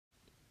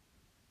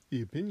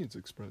The opinions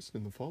expressed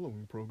in the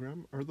following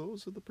program are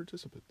those of the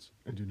participants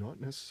and do not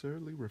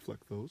necessarily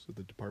reflect those of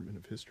the Department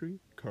of History,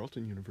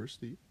 Carleton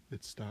University,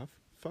 its staff,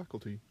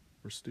 faculty,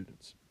 or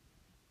students.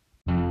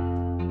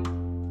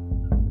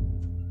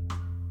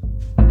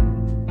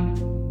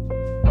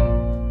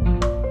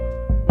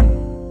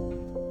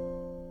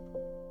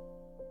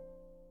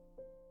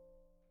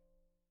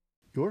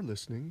 You're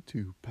listening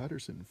to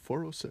Patterson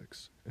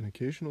 406, an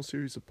occasional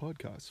series of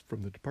podcasts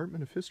from the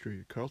Department of History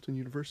at Carleton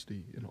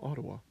University in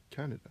Ottawa,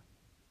 Canada.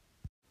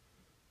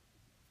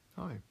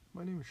 Hi,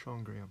 my name is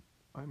Sean Graham.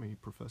 I'm a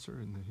professor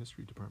in the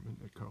History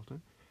Department at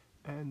Carleton,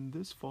 and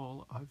this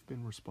fall I've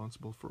been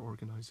responsible for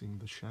organizing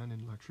the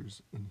Shannon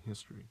Lectures in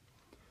History.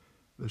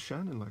 The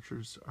Shannon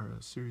Lectures are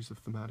a series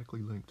of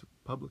thematically linked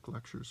public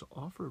lectures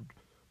offered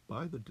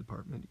by the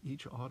department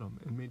each autumn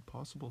and made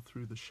possible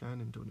through the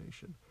Shannon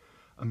donation,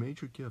 a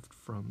major gift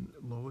from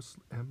Lois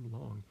M.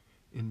 Long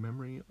in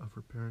memory of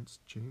her parents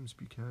James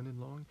Buchanan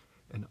Long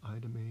and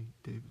Ida Mae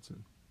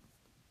Davidson.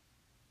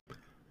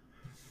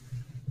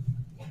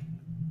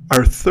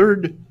 Our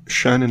third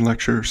Shannon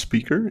Lecture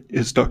speaker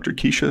is Dr.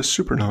 Keisha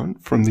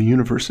Supernant from the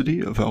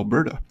University of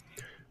Alberta.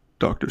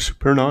 Dr.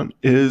 Supernant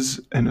is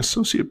an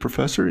associate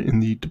professor in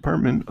the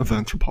Department of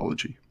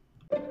Anthropology.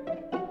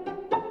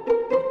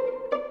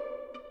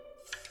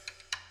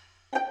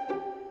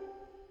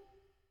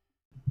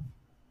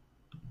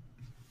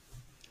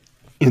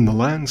 In the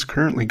lands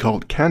currently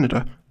called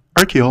Canada,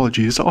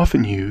 archaeology is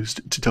often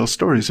used to tell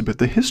stories about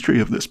the history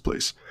of this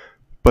place,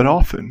 but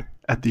often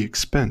at the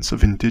expense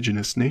of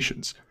Indigenous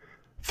nations.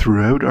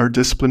 Throughout our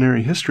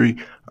disciplinary history,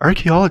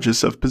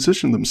 archaeologists have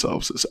positioned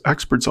themselves as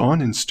experts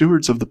on and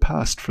stewards of the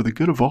past for the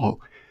good of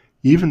all,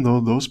 even though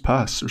those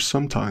pasts are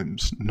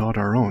sometimes not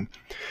our own.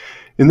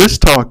 In this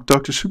talk,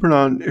 Dr.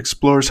 Supernant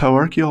explores how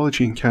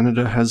archaeology in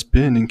Canada has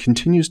been and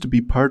continues to be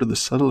part of the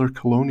settler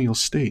colonial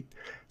state,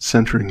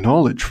 centering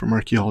knowledge from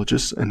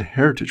archaeologists and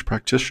heritage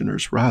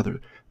practitioners rather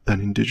than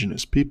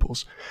Indigenous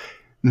peoples.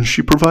 And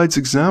she provides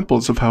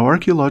examples of how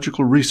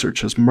archaeological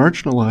research has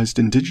marginalized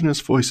Indigenous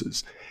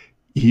voices,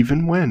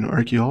 even when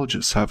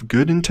archaeologists have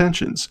good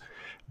intentions,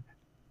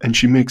 and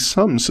she makes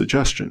some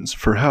suggestions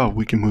for how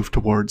we can move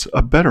towards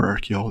a better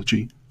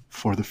archaeology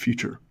for the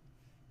future.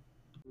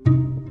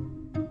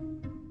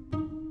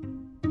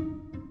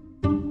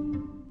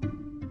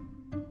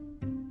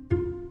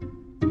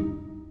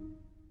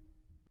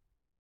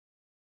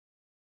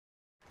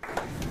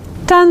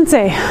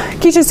 Tanse,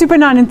 Keisha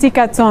Supernant in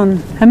Tikatson,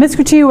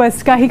 Hamiskuchi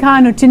was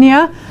Kahikan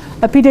Utinia,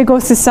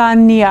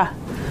 Apidegosisania.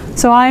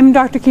 So I'm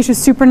Dr. Keisha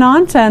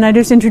Supernant, and I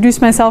just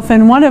introduced myself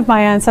in one of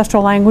my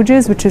ancestral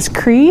languages, which is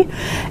Cree.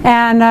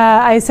 And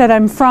I said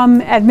I'm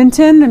from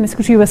Edmonton,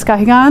 Hamiskuchi was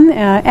Kahikan,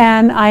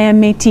 and I am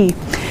Métis.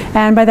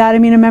 And by that I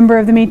mean a member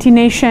of the Métis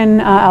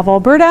Nation of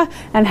Alberta,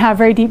 and have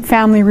very deep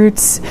family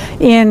roots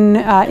in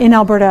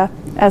Alberta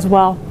as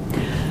well.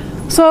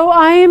 So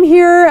I am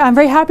here, I'm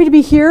very happy to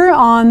be here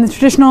on the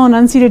traditional and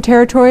unceded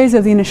territories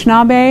of the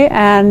Anishinaabe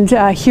and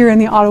here in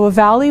the Ottawa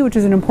Valley, which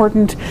is an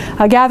important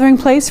gathering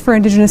place for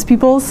Indigenous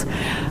peoples,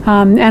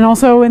 and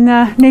also in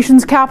the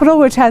nation's capital,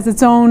 which has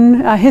its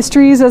own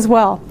histories as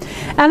well.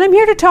 And I'm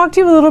here to talk to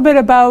you a little bit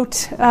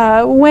about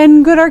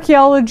when good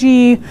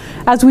archaeology,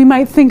 as we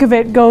might think of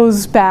it,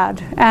 goes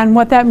bad, and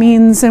what that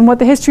means and what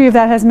the history of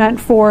that has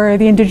meant for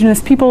the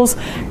Indigenous peoples,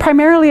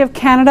 primarily of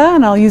Canada,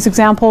 and I'll use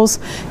examples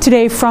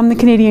today from the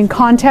Canadian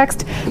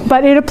context,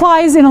 but it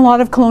applies in a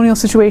lot of colonial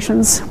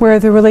situations where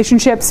the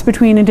relationships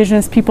between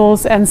Indigenous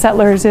peoples and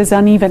settlers is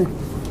uneven.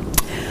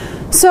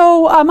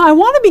 So I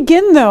want to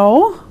begin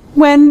though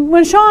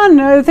when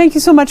Sean, thank you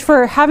so much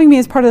for having me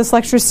as part of this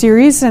lecture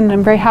series, and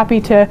I'm very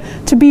happy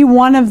to be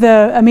one of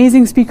the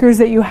amazing speakers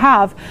that you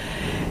have.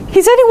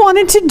 He said he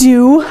wanted to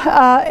do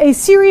a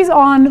series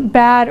on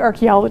bad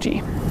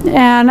archaeology.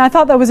 And I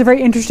thought that was a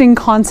very interesting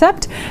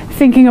concept,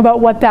 thinking about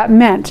what that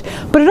meant.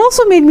 But it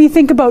also made me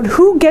think about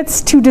who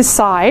gets to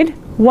decide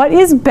what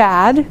is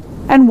bad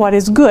and what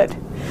is good.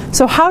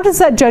 So how does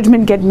that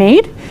judgment get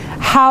made?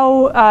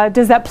 How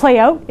does that play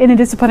out in a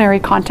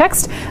disciplinary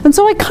context? And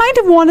so I kind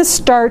of want to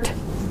start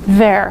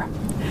there.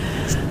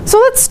 So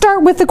let's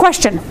start with the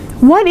question,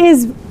 what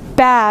is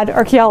bad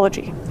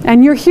archaeology?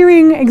 And you're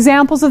hearing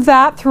examples of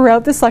that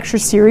throughout this lecture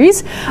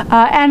series.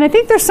 And I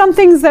think there's some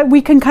things that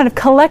we can kind of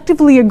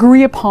collectively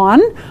agree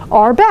upon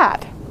are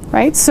bad,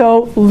 right?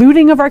 So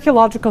looting of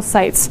archaeological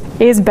sites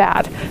is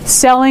bad.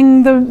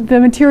 Selling the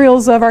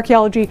materials of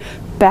archaeology,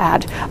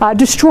 bad.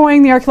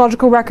 Destroying the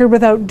archaeological record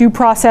without due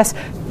process,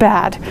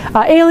 bad.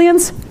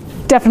 Aliens,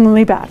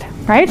 definitely bad,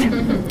 right?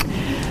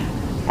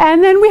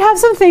 And then we have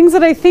some things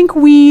that I think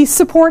we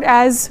support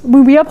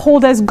we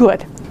uphold as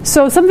good.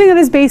 So something that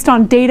is based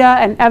on data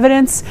and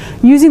evidence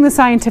using the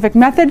scientific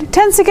method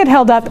tends to get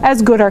held up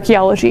as good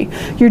archaeology.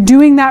 You're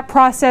doing that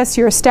process,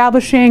 you're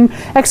establishing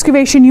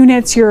excavation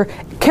units, you're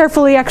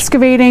carefully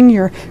excavating,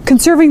 you're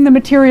conserving the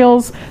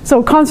materials,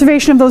 so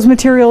conservation of those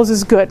materials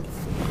is good.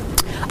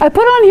 I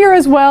put on here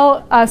as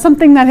well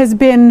something that has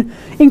been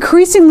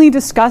increasingly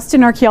discussed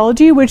in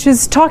archaeology, which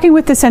is talking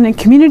with descendant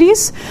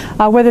communities,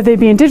 whether they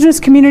be indigenous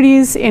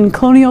communities in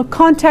colonial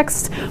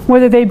contexts,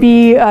 whether they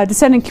be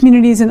descendant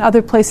communities in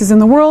other places in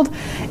the world,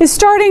 is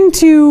starting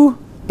to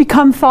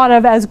become thought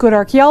of as good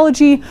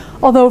archaeology,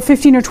 although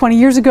 15 or 20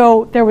 years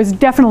ago there was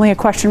definitely a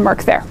question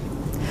mark there.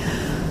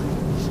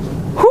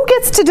 Who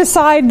gets to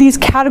decide these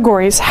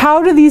categories?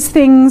 How do these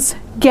things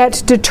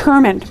get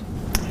determined?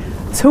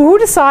 So who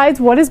decides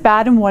what is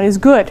bad and what is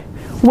good?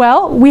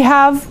 Well, we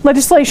have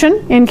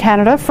legislation in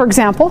Canada, for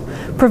example.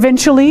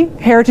 Provincially,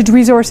 heritage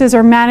resources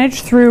are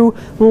managed through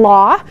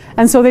law,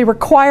 and so they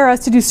require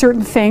us to do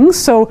certain things.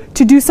 So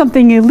to do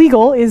something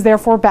illegal is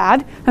therefore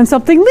bad, and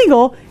something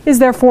legal is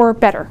therefore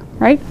better,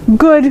 right?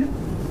 Good,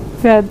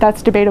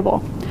 that's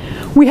debatable.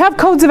 We have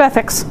codes of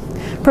ethics.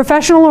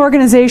 Professional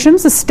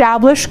organizations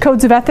establish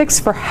codes of ethics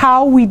for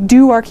how we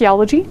do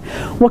archaeology,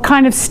 what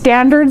kind of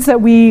standards that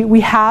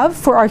we have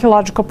for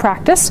archaeological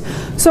practice.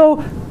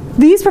 So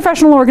these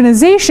professional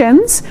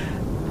organizations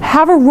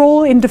have a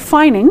role in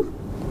defining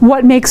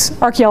what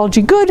makes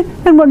archaeology good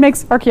and what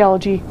makes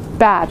archaeology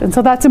bad. And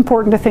so that's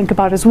important to think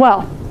about as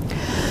well.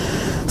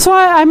 So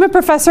I'm a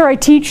professor, I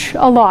teach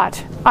a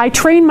lot. I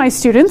train my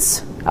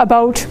students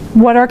about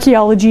what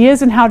archaeology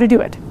is and how to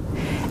do it.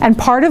 And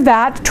part of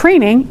that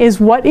training is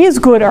what is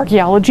good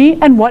archaeology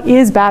and what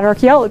is bad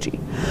archaeology.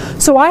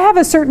 So I have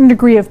a certain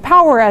degree of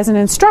power as an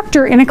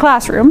instructor in a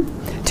classroom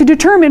to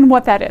determine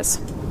what that is,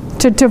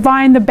 to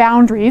define the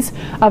boundaries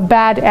of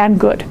bad and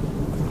good.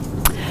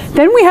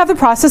 Then we have the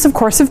process, of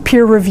course, of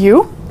peer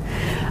review.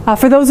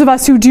 For those of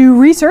us who do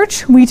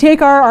research, we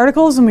take our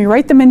articles and we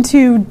write them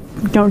into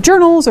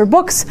journals or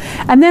books,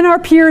 and then our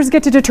peers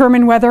get to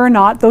determine whether or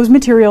not those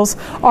materials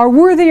are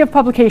worthy of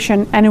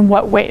publication and in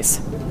what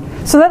ways.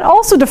 So that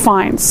also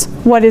defines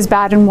what is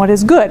bad and what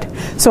is good.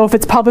 So if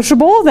it's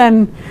publishable,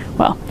 then,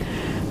 well,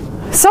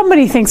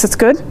 somebody thinks it's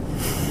good,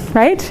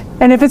 right?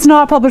 And if it's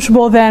not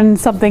publishable, then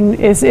something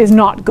is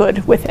not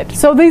good with it.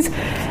 So these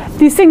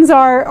things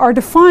are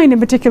defined in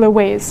particular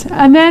ways.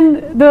 And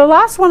then the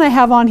last one I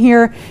have on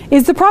here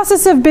is the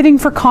process of bidding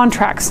for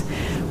contracts.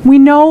 We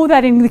know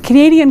that in the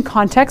Canadian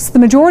context, the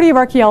majority of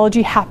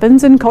archaeology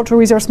happens in cultural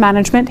resource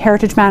management,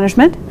 heritage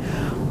management,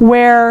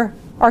 where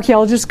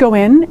archaeologists go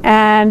in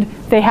and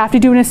they have to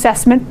do an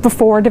assessment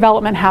before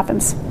development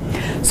happens.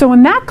 So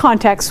in that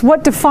context,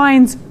 what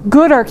defines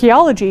good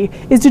archaeology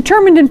is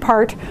determined in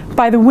part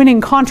by the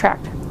winning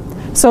contract.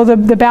 So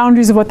the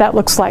boundaries of what that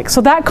looks like. So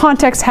that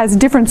context has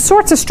different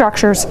sorts of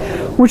structures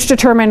which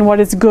determine what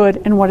is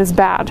good and what is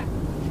bad.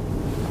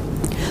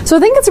 So I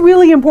think it's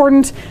really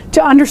important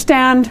to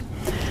understand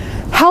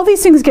how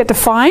these things get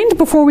defined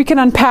before we can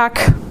unpack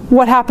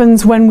what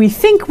happens when we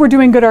think we're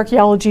doing good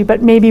archaeology,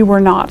 but maybe we're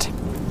not.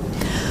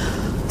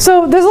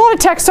 So there's a lot of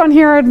text on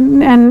here,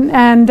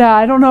 and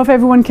I don't know if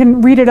everyone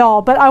can read it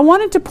all, but I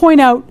wanted to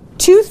point out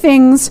two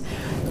things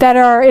that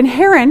are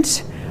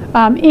inherent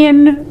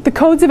in the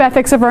codes of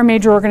ethics of our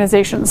major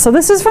organizations. So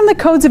this is from the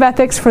codes of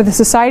ethics for the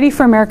Society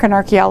for American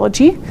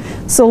Archaeology.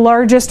 It's the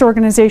largest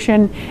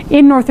organization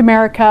in North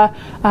America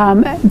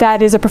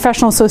that is a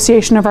professional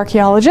association of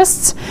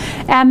archaeologists.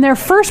 And their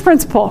first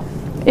principle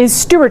is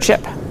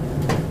stewardship.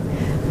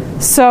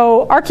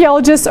 So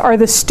archaeologists are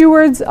the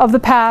stewards of the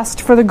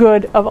past for the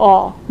good of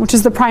all, which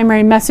is the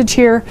primary message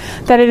here,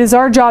 that it is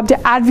our job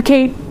to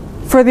advocate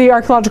for the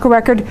archaeological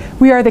record.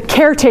 We are the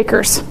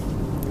caretakers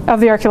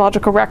of the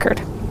archaeological record.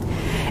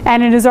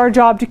 And it is our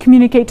job to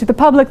communicate to the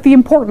public the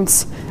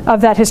importance of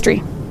that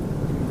history.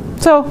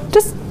 So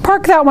just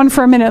park that one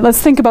for a minute.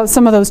 Let's think about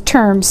some of those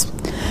terms.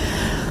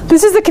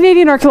 This is the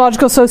Canadian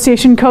Archaeological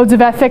Association Codes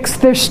of Ethics,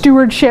 their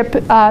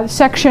stewardship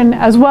section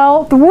as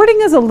well. The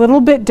wording is a little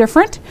bit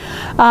different,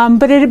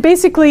 but it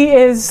basically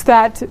is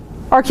that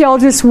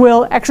archaeologists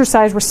will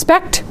exercise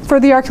respect for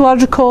the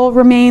archaeological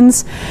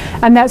remains,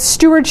 and that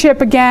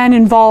stewardship again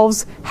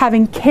involves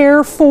having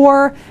care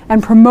for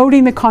and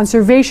promoting the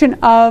conservation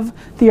of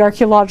the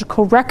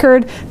archaeological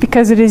record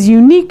because it is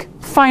unique,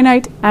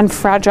 finite, and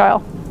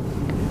fragile.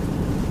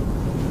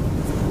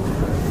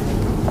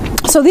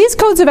 So these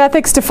codes of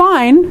ethics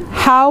define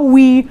how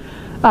we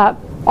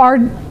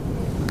are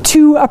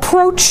to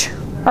approach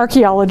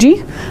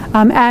archaeology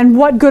and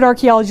what good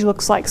archaeology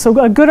looks like. So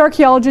a good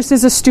archaeologist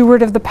is a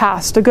steward of the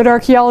past. A good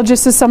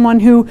archaeologist is someone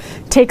who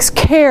takes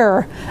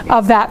care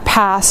of that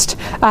past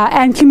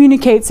and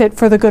communicates it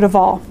for the good of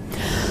all.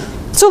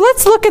 So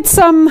let's look at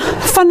some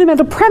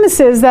fundamental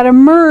premises that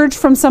emerge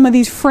from some of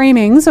these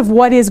framings of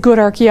what is good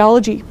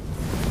archaeology.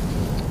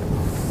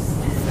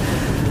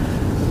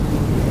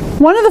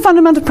 One of the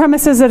fundamental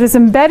premises that is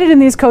embedded in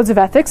these codes of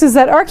ethics is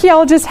that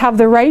archaeologists have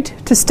the right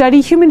to study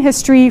human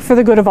history for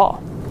the good of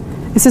all.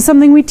 This is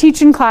something we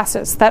teach in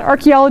classes, that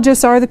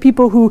archaeologists are the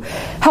people who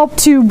help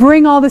to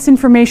bring all this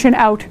information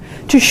out,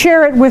 to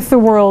share it with the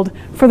world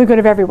for the good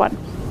of everyone.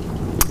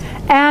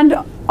 And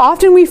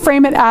often we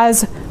frame it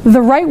as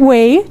the right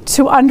way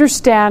to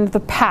understand the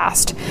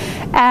past.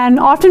 And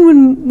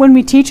often when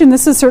we teach, and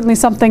this is certainly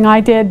something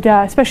I did,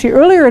 especially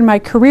earlier in my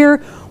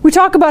career, we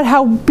talk about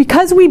how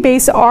because we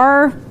base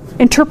our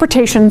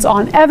interpretations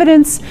on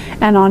evidence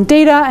and on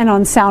data and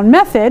on sound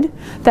method,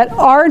 that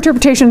our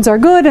interpretations are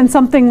good and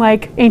something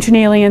like ancient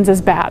aliens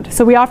is bad.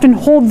 So we often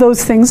hold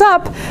those things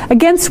up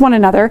against one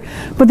another,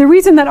 but the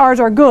reason that ours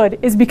are good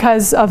is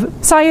because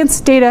of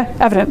science, data,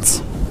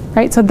 evidence,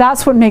 right? So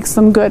that's what makes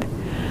them good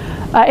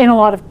in a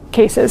lot of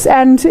cases,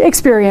 and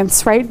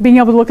experience, right? Being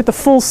able to look at the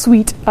full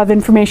suite of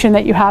information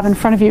that you have in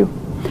front of you.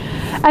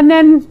 And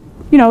then,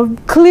 you know,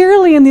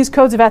 clearly in these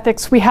codes of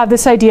ethics, we have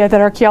this idea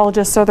that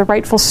archaeologists are the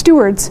rightful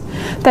stewards,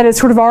 that it's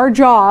sort of our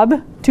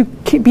job to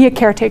be a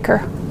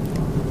caretaker.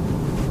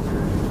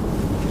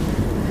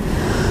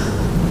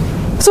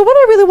 So what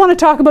I really want to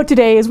talk about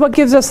today is what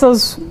gives us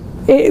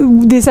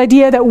this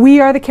idea that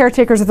we are the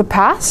caretakers of the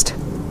past,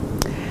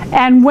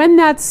 and when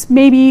that's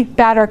maybe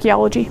bad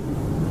archaeology,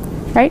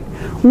 right?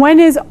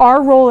 When is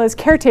our role as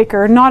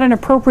caretaker not an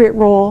appropriate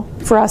role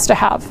for us to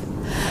have?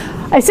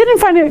 I sit and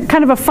find it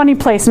kind of a funny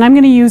place, and I'm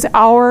going to use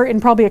our in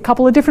probably a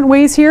couple of different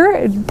ways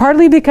here,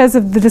 partly because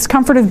of the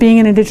discomfort of being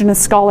an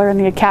Indigenous scholar in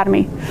the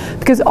academy.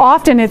 Because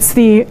often it's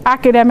the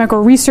academic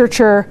or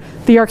researcher,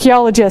 the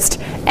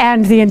archaeologist,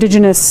 and the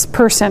Indigenous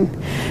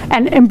person.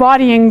 And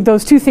embodying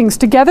those two things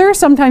together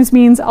sometimes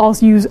means I'll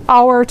use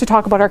our to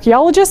talk about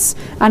archaeologists,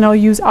 and I'll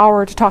use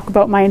our to talk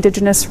about my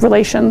Indigenous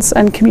relations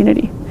and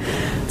community.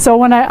 So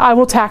when I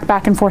will tack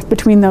back and forth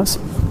between those.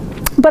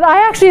 But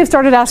I actually have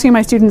started asking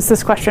my students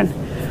this question,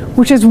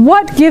 which is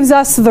what gives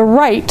us the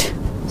right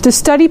to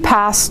study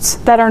pasts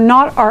that are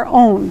not our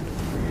own,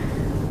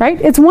 right?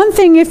 It's one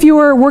thing if you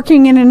are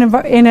working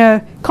in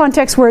a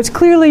context where it's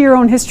clearly your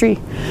own history,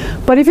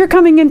 but if you're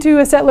coming into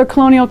a settler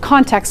colonial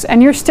context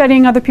and you're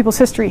studying other people's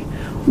history,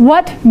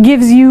 what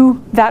gives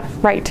you that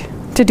right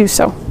to do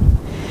so?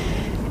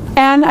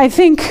 And I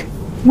think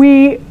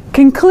we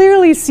can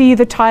clearly see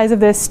the ties of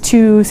this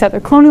to settler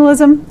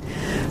colonialism,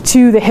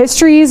 to the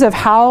histories of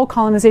how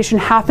colonization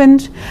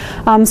happened.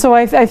 So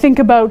I think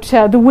about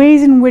the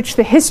ways in which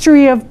the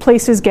history of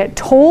places get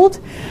told.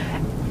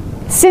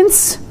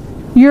 Since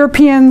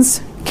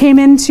Europeans came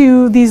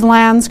into these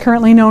lands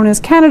currently known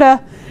as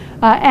Canada,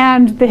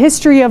 and the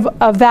history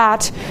of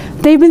that,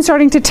 they've been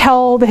starting to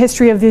tell the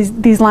history of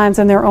these lands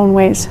in their own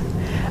ways,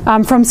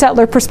 from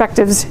settler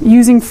perspectives,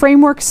 using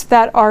frameworks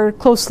that are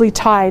closely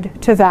tied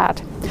to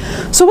that.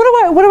 So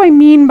what do I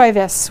mean by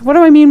this? What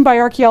do I mean by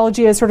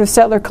archaeology as sort of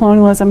settler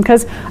colonialism?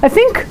 Because I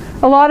think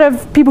a lot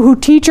of people who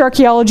teach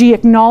archaeology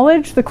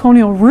acknowledge the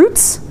colonial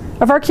roots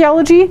of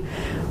archaeology,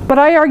 but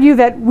I argue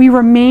that we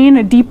remain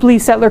a deeply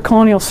settler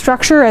colonial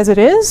structure as it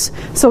is.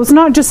 So it's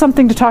not just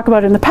something to talk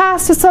about in the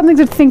past, it's something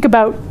to think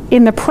about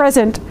in the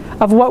present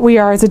of what we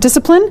are as a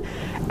discipline.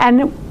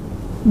 And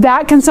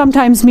that can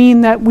sometimes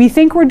mean that we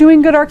think we're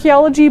doing good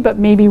archaeology, but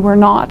maybe we're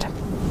not.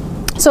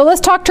 So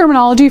let's talk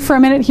terminology for a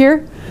minute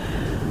here.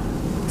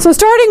 So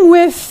starting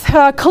with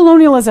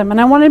colonialism, and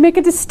I want to make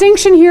a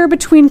distinction here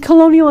between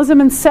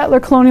colonialism and settler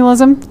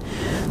colonialism.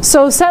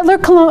 So settler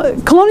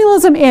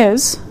colonialism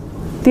is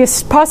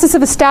the process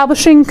of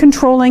establishing,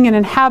 controlling, and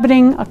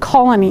inhabiting a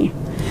colony.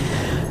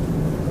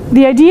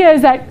 The idea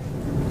is that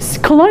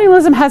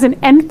colonialism has an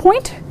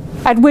endpoint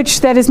at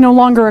which that is no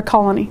longer a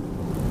colony.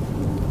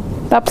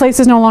 That place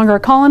is no longer a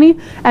colony,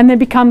 and then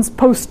becomes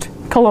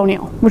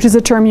post-colonial, which is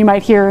a term you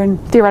might hear in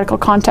theoretical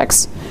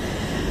contexts.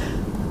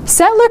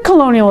 Settler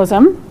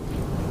colonialism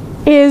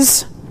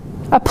is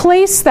a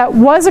place that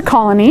was a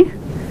colony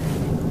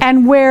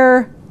and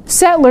where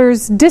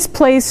settlers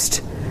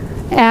displaced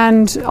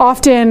and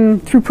often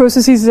through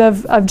processes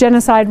of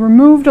genocide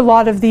removed a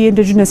lot of the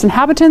indigenous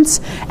inhabitants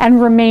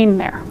and remain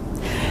there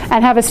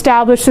and have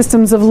established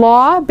systems of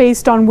law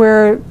based on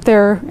where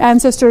their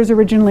ancestors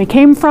originally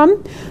came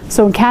from.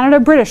 So in Canada,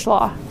 British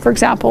law, for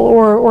example,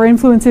 or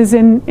influences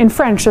in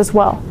French as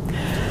well.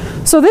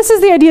 So this is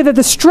the idea that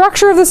the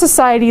structure of the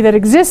society that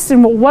exists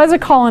in what was a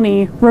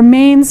colony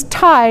remains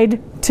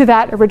tied to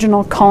that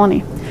original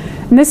colony.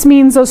 And this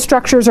means those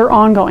structures are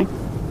ongoing,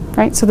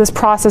 right? So this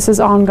process is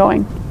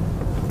ongoing.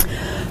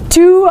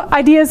 Two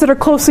ideas that are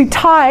closely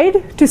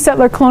tied to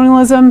settler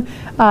colonialism,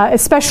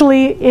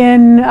 especially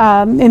in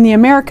the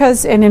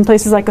Americas and in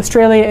places like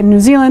Australia and New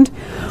Zealand.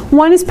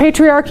 One is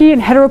patriarchy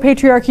and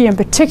heteropatriarchy in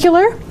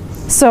particular.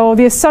 So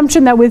the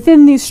assumption that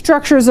within these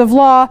structures of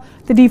law,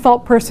 the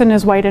default person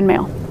is white and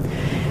male.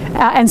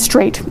 And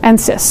straight and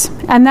cis.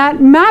 And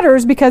that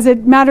matters because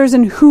it matters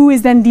in who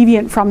is then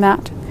deviant from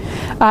that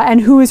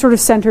and who is sort of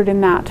centered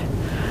in that.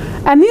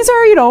 And these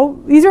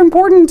are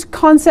important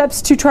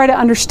concepts to try to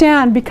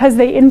understand because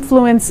they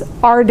influence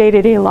our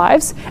day-to-day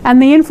lives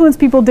and they influence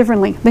people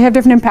differently. They have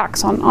different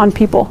impacts on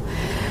people.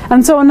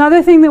 And so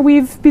another thing that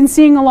we've been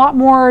seeing a lot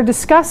more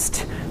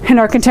discussed in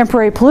our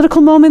contemporary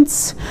political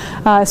moments,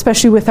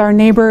 especially with our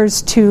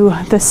neighbors to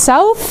the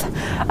south,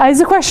 is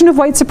the question of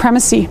white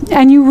supremacy.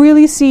 And you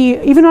really see,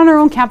 even on our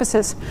own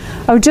campuses,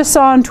 I just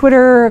saw on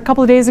Twitter a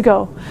couple of days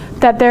ago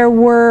that there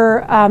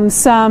were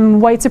some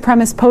white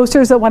supremacist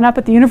posters that went up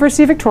at the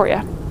University of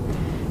Victoria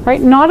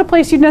right? Not a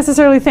place you'd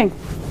necessarily think.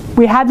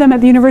 We had them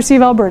at the University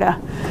of Alberta,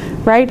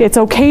 right? It's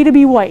okay to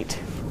be white.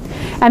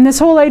 And this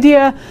whole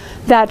idea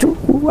that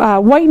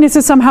whiteness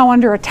is somehow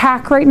under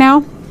attack right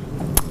now,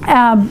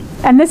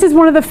 and this is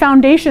one of the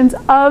foundations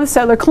of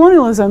settler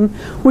colonialism,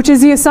 which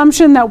is the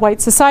assumption that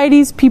white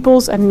societies,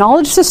 peoples, and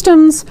knowledge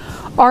systems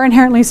are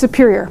inherently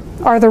superior,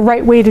 are the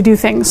right way to do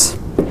things.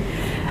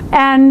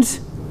 And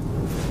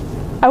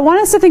I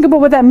want us to think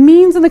about what that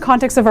means in the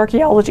context of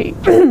archaeology,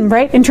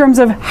 right? In terms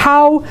of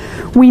how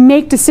we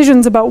make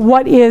decisions about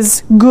what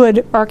is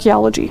good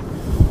archaeology.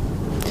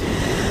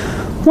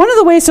 One of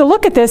the ways to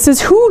look at this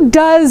is who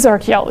does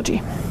archaeology?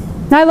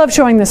 And I love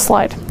showing this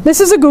slide.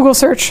 This is a Google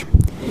search.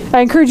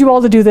 I encourage you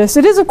all to do this.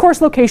 It is, of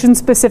course, location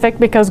specific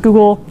because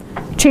Google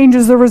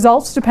changes the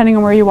results depending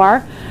on where you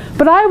are.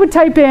 But I would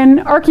type in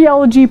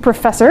archaeology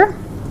professor,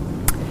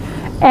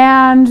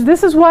 and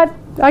this is what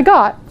I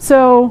got.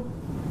 So,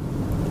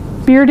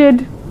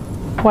 bearded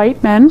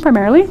white men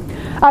primarily.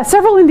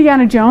 Several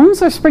Indiana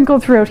Jones are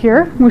sprinkled throughout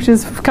here, which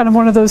is kind of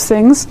one of those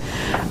things.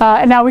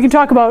 And now we can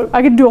talk about,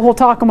 I could do a whole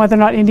talk on whether or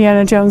not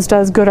Indiana Jones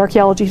does good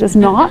archaeology. He does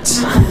not.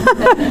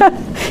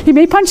 He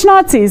may punch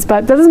Nazis,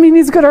 but that doesn't mean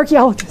he's a good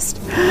archaeologist.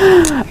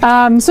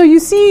 So you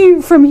see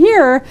from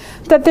here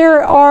that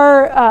there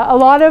are a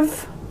lot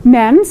of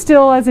men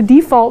still as a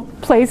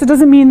default place. It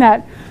doesn't mean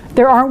that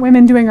there aren't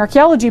women doing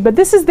archaeology, but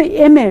this is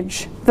the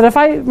image that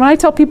when I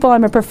tell people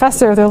I'm a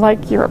professor, they're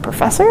like, you're a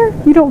professor?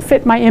 You don't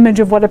fit my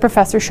image of what a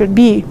professor should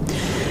be.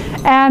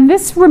 And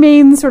this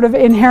remains sort of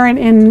inherent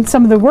in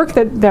some of the work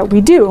that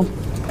we do.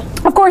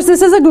 Of course,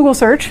 this is a Google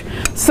search,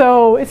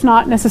 so it's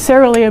not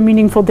necessarily a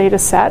meaningful data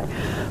set.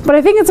 But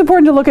I think it's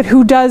important to look at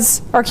who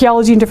does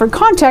archaeology in different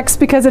contexts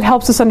because it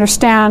helps us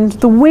understand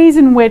the ways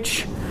in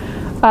which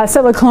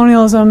settler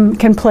colonialism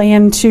can play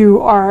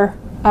into our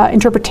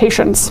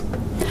interpretations.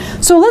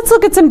 So let's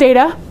look at some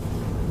data,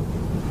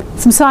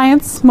 some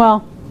science,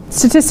 well,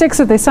 statistics,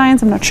 are they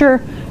science? I'm not sure.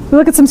 We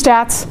look at some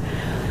stats.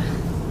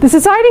 The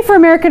Society for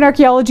American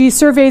Archaeology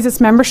surveys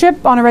its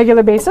membership on a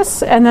regular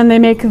basis, and then they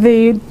make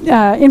the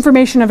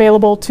information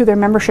available to their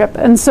membership.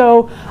 And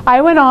so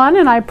I went on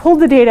and I pulled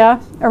the data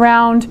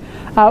around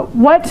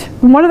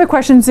one of the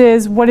questions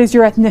is, what is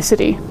your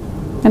ethnicity?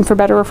 And for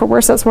better or for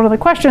worse, that's one of the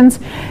questions.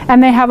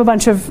 And they have a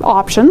bunch of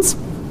options.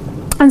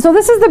 And so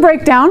this is the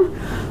breakdown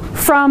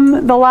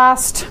from the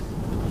last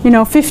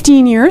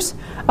 15 years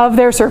of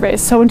their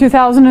surveys. So in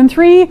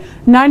 2003,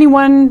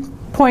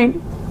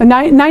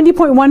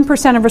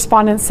 90.1% of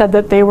respondents said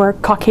that they were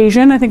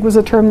Caucasian, I think was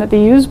the term that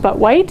they used, but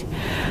white.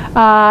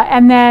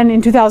 And then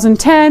in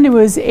 2010, it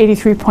was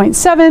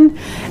 83.7.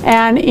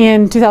 And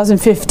in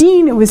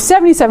 2015, it was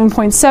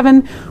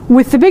 77.7,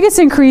 with the biggest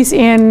increase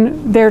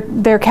in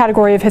their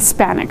category of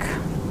Hispanic,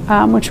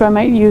 which I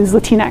might use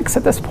Latinx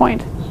at this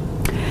point.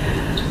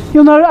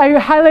 You'll note I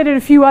highlighted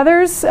a few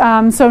others.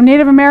 So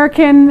Native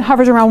American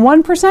hovers around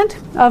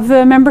 1% of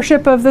the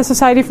membership of the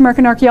Society for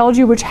American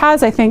Archaeology, which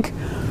has, I think,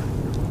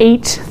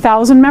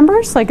 8,000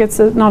 members. Like it's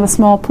not a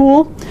small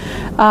pool.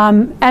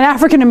 And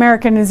African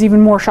American is even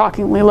more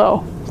shockingly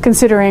low,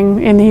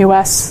 considering in the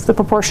US the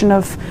proportion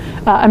of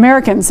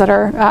Americans that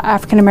are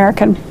African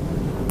American.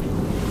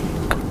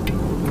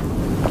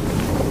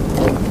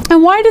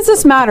 And why does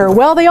this matter?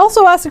 Well, they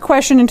also asked a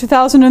question in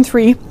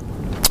 2003,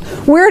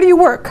 where do you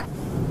work?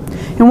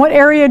 In what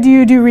area do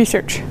you do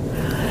research?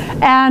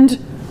 And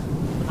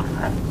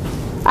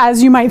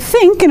as you might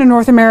think in a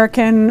North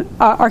American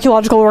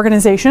archaeological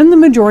organization, the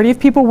majority of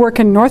people work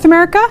in North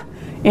America,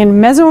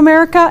 in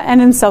Mesoamerica,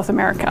 and in South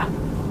America.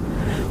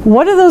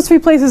 What do those three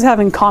places have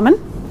in common?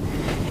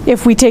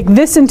 If we take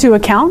this into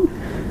account,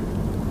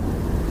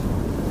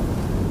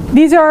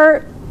 these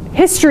are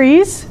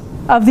histories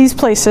of these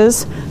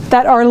places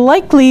that are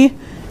likely,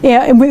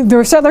 there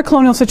are settler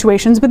colonial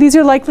situations, but these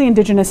are likely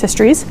indigenous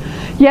histories.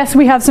 Yes,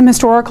 we have some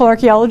historical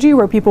archaeology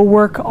where people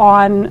work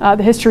on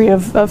the history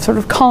of sort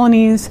of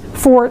colonies,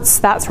 forts,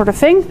 that sort of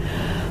thing.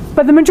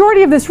 But the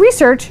majority of this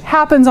research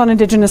happens on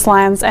indigenous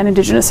lands and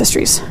indigenous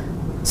histories.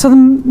 So the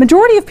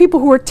majority of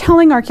people who are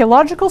telling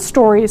archaeological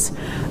stories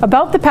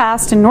about the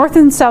past in North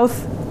and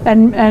South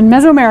and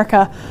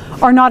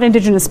Mesoamerica are not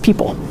indigenous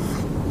people.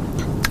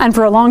 And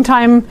for a long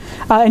time,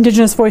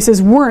 indigenous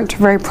voices weren't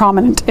very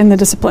prominent in the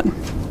discipline.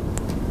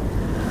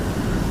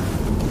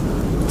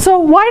 So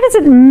why does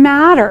it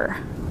matter,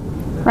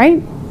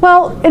 right?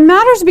 Well, it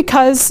matters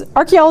because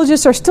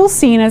archaeologists are still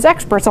seen as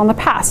experts on the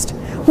past.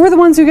 We're the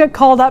ones who get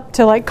called up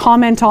to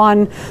comment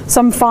on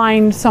some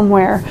find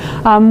somewhere.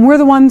 We're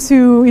the ones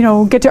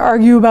who get to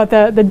argue about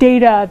the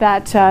data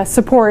that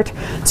support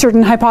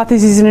certain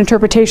hypotheses and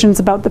interpretations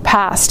about the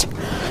past.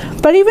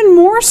 But even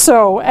more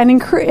so, and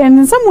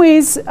in some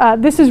ways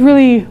this is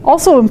really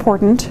also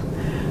important,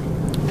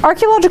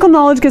 archaeological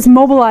knowledge gets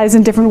mobilized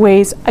in different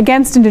ways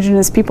against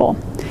indigenous people.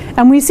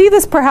 And we see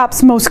this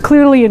perhaps most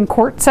clearly in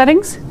court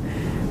settings,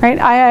 Right?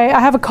 I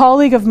have a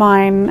colleague of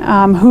mine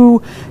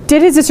who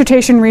did his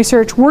dissertation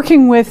research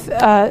working with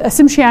a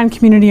Tsimshian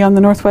community on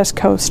the northwest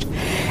coast.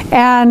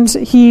 And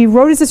he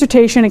wrote his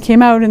dissertation, it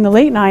came out in the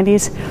late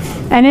 90s,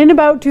 and in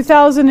about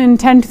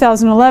 2010,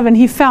 2011,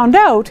 he found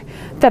out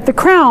that the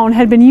Crown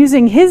had been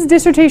using his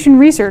dissertation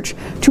research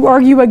to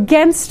argue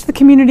against the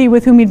community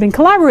with whom he'd been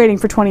collaborating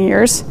for 20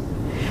 years,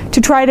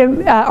 to try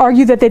to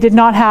argue that they did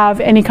not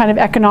have any kind of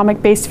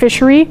economic-based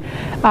fishery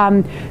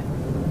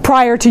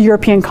prior to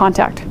European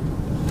contact.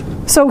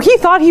 So he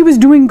thought he was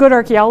doing good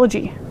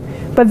archaeology,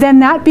 but then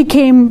that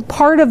became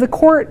part of the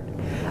court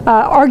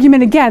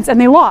argument against,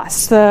 and they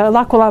lost. The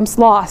Laqualamps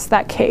lost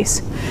that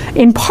case,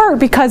 in part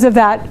because of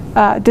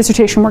that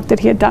dissertation work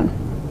that he had done.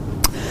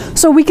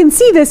 So we can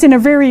see this in a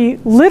very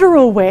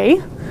literal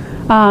way,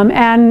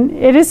 and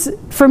it is,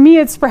 for me,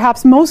 it's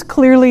perhaps most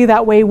clearly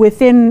that way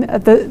within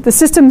the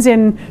systems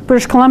in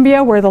British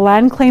Columbia where the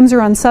land claims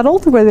are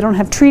unsettled, where they don't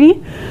have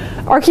treaty.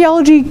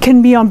 Archaeology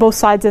can be on both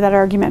sides of that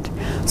argument.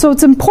 So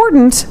it's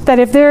important that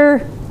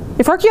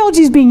if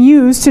archaeology is being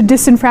used to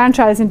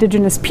disenfranchise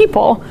Indigenous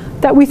people,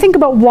 that we think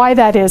about why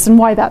that is and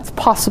why that's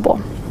possible.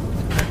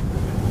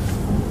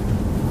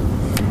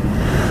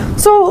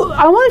 So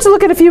I wanted to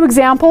look at a few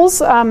examples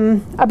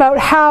about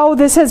how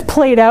this has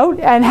played out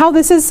and how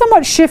this has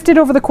somewhat shifted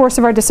over the course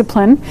of our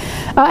discipline.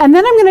 And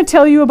then I'm going to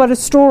tell you about a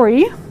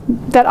story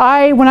that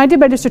when I did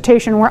my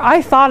dissertation, where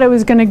I thought I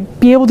was going to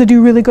be able to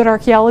do really good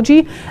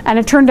archaeology, and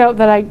it turned out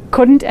that I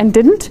couldn't and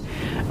didn't.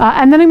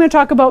 And then I'm going to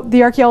talk about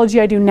the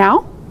archaeology I do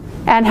now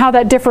and how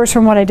that differs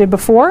from what I did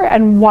before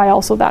and why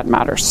also that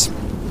matters.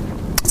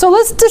 So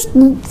let's just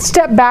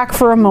step back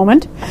for a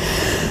moment.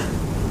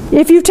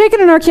 If you've taken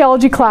an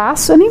archaeology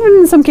class, and even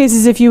in some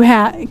cases if you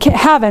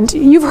haven't,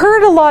 you've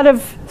heard a lot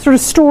of sort of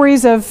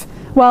stories of,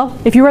 well,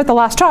 if you were at the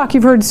last talk,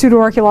 you've heard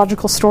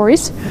pseudo-archaeological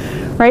stories,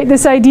 right?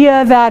 This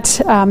idea that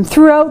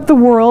throughout the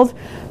world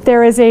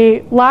there is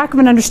a lack of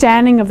an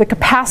understanding of the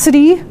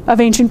capacity of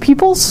ancient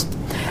peoples,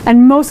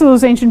 and most of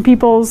those ancient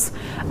peoples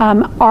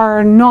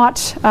are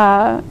not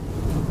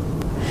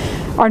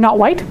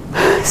white.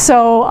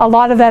 So a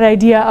lot of that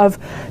idea of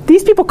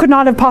these people could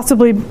not have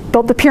possibly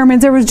built the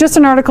pyramids. There was just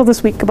an article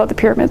this week about the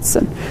pyramids,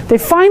 and they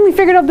finally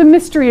figured out the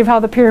mystery of how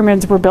the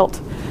pyramids were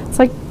built. It's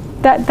like,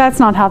 that's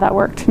not how that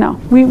worked. No,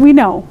 we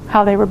know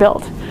how they were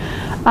built.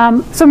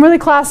 Some really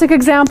classic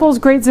examples,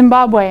 Great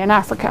Zimbabwe in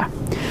Africa.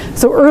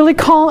 So early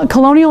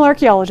colonial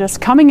archaeologists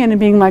coming in and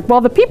being like,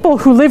 well, the people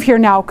who live here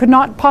now could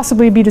not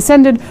possibly be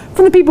descended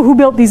from the people who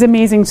built these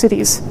amazing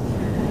cities.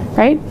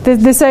 Right?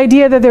 This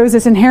idea that there was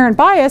this inherent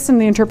bias in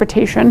the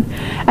interpretation,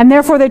 and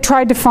therefore they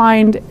tried to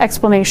find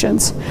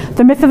explanations.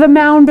 The myth of the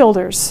mound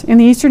builders in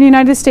the eastern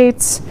United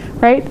States,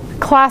 right?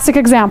 Classic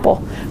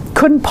example.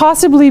 Couldn't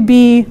possibly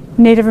be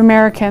Native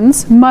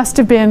Americans, must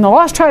have been the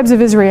lost tribes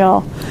of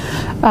Israel.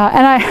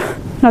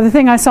 Another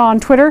thing I saw on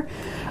Twitter,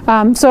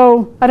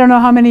 so I don't know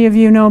how many of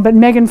you know, but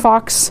Megan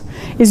Fox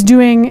is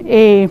doing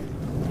a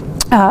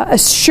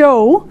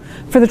show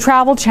for the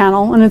Travel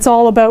Channel, and it's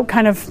all about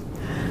kind of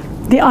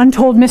the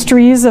untold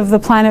mysteries of the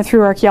planet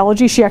through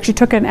archaeology. She actually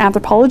took an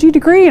anthropology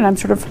degree, and I'm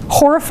sort of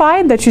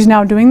horrified that she's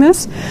now doing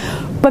this.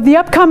 But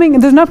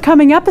there's an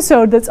upcoming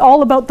episode that's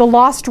all about the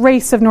lost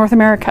race of North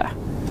America.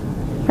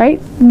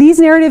 Right? These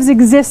narratives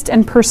exist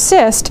and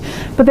persist,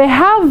 but they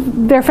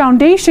have their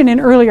foundation in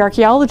early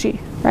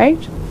archaeology, right?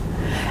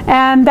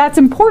 And that's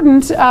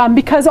important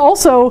because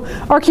also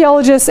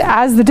archaeologists,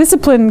 as the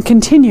discipline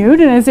continued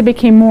and as they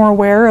became more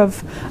aware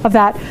of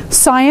that,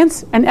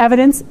 science and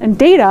evidence and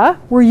data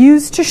were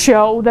used to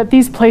show that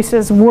these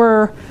places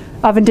were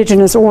of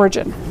Indigenous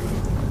origin.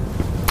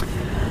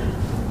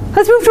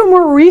 Let's move to a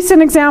more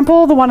recent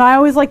example, the one I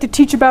always like to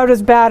teach about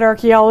as bad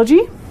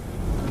archaeology.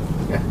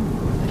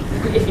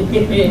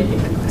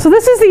 So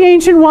this is the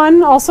ancient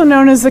one, also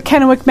known as the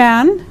Kennewick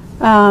Man,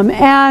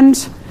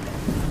 and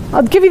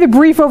I'll give you the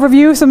brief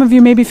overview. Some of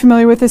you may be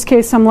familiar with this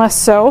case, some less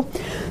so.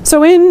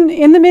 So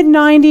in the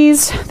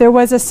mid-90s, there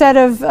was a set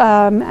of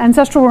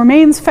ancestral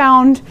remains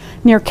found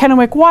near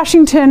Kennewick,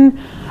 Washington.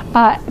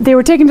 They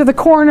were taken to the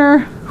coroner,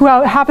 who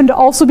happened to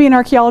also be an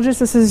archaeologist.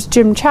 This is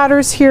Jim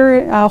Chatters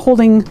here,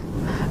 holding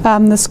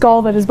the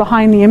skull that is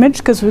behind the image,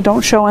 because we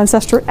don't show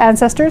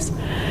ancestors.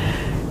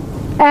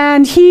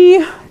 And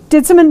he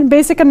did some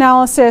basic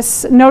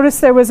analysis,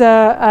 noticed there was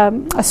a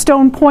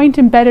stone point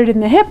embedded in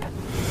the hip,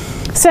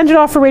 sent it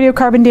off for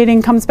radiocarbon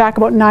dating, comes back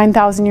about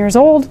 9,000 years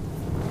old.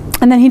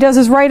 And then he does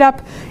his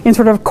write-up in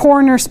sort of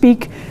coroner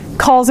speak,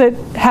 calls it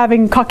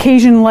having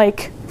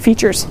Caucasian-like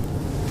features.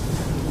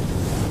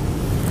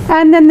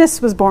 And then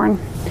this was born.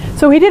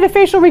 So he did a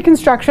facial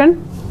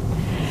reconstruction,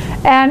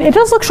 and it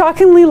does look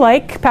shockingly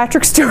like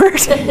Patrick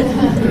Stewart.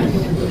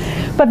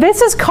 But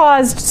this has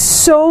caused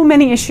so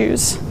many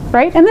issues,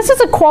 right? And this is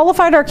a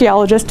qualified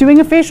archaeologist doing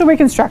a facial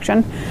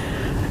reconstruction.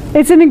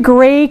 It's in a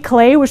gray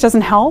clay, which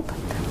doesn't help.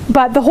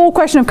 But the whole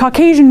question of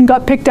Caucasian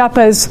got picked up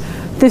as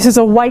this is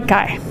a white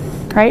guy,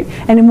 right?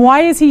 And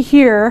why is he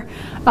here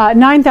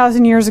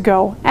 9,000 years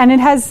ago? And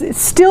it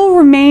still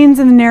remains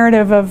in the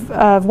narrative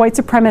of white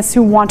supremacists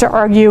who want to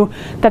argue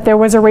that there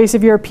was a race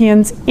of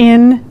Europeans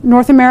in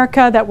North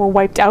America that were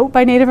wiped out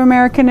by Native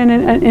American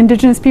and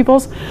indigenous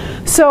peoples.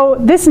 So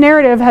this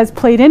narrative has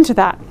played into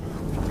that.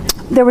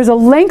 There was a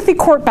lengthy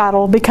court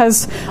battle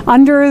because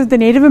under the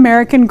Native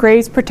American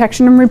Graves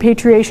Protection and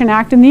Repatriation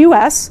Act in the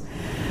US,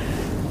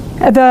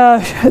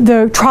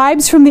 the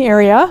tribes from the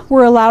area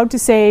were allowed to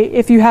say,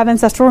 if you have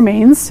ancestral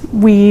remains,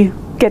 we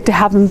get to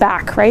have them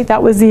back, right?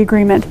 That was the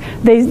agreement.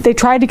 They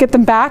tried to get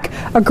them back.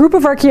 A group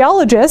of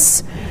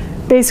archaeologists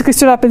basically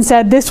stood up and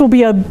said, this will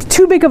be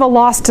too big of a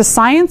loss to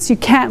science. You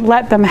can't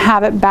let them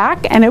have it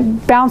back. And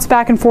it bounced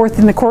back and forth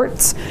in the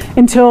courts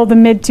until the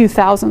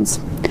mid-2000s.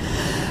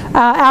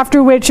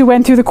 After which it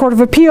went through the Court of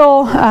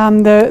Appeal.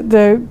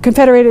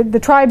 The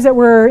tribes that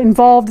were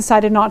involved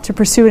decided not to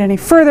pursue it any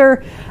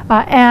further,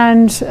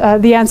 and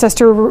the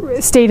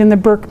ancestor stayed in the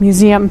Burke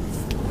Museum.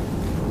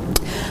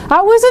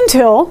 That was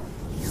until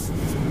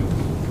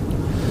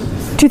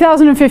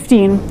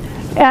 2015.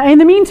 In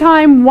the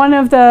meantime, one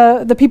of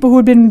the people who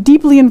had been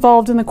deeply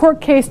involved in the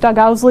court case, Doug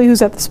Owsley,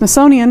 who's at the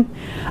Smithsonian,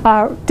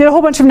 did a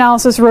whole bunch of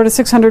analysis, wrote a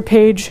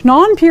 600-page,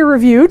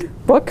 non-peer-reviewed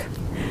book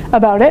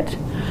about it.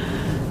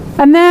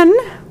 And then,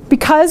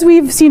 because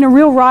we've seen a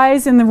real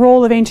rise in the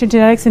role of ancient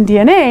genetics in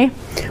DNA,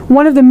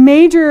 one of the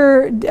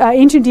major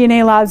ancient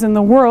DNA labs in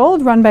the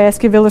world, run by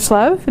Eske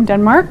Willerslev in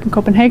Denmark, in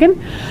Copenhagen,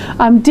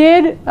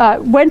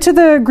 went to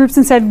the groups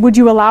and said, would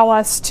you allow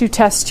us to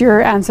test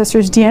your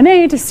ancestors'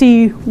 DNA to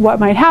see what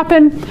might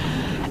happen?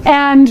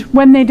 And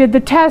when they did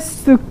the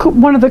test,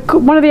 one of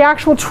the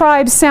actual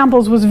tribe's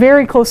samples was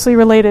very closely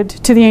related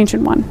to the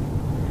ancient one.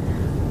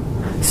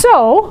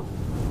 So,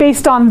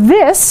 based on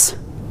this,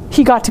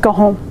 he got to go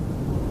home.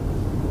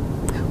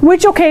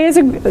 Which, okay,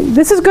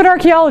 this is good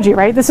archaeology,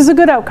 right? This is a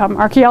good outcome.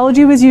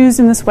 Archaeology was used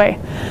in this way.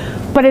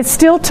 But it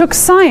still took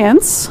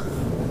science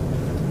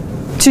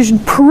to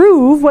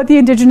prove what the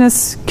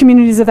indigenous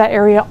communities of that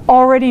area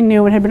already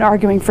knew and had been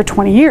arguing for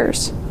 20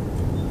 years.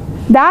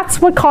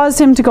 That's what caused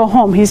him to go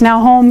home. He's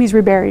now home, he's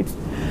reburied.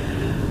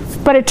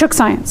 But it took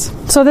science.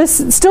 So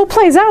this still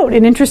plays out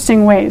in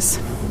interesting ways.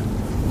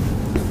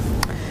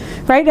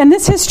 Right? And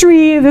this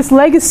history, this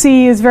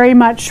legacy is very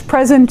much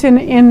present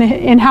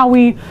in how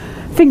we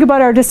think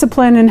about our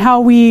discipline and how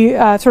we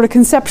sort of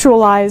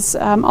conceptualize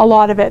a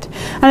lot of it.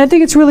 And I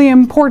think it's really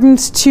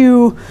important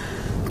to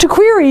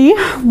query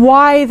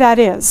why that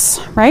is,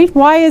 right?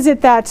 Why is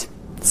it that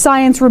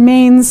science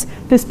remains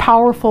this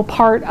powerful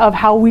part of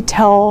how we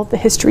tell the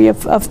history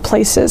of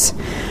places,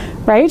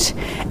 right?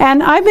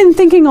 And I've been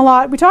thinking a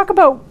lot, we talk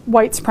about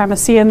white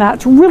supremacy and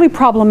that's really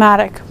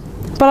problematic.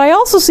 But I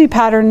also see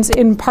patterns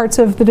in parts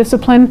of the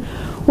discipline,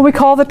 what we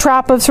call the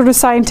trap of sort of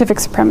scientific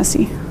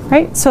supremacy,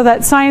 right? So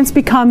that science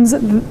becomes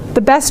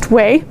the best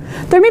way.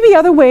 There may be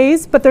other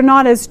ways, but they're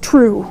not as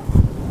true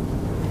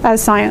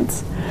as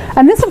science.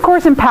 And this, of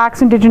course,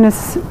 impacts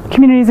Indigenous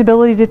communities'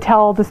 ability to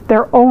tell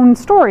their own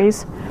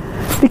stories,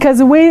 because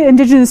the way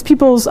Indigenous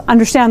peoples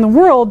understand the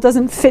world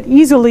doesn't fit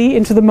easily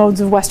into the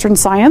modes of Western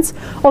science,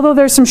 although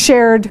there's some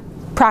shared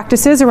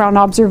practices around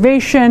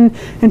observation,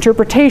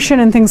 interpretation,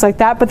 and things like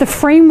that. But the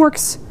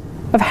frameworks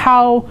of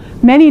how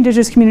many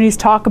Indigenous communities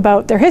talk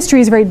about their history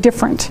is very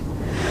different,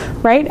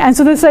 right? And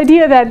so this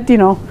idea that, you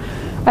know,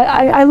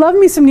 I love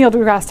me some Neil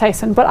deGrasse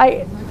Tyson, but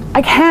I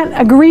can't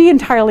agree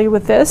entirely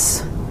with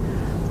this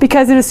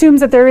because it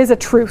assumes that there is a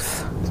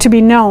truth to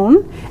be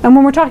known. And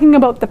when we're talking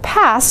about the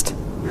past,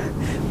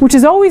 which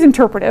is always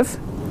interpretive,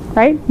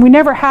 right? We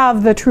never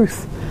have the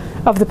truth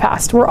of the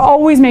past. We're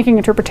always making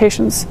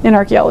interpretations in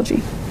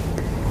archaeology.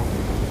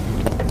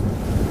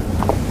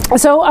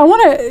 So I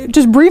want to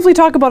just briefly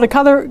talk about a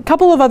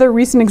couple of other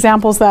recent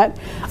examples that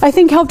I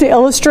think help to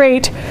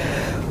illustrate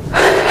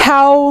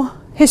how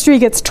history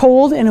gets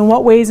told and in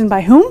what ways and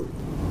by whom.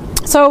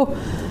 So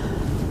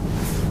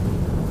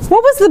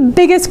what was the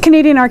biggest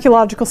Canadian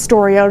archaeological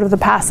story out of the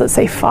past, let's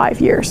say,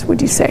 5 years,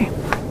 would you say?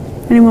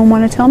 Anyone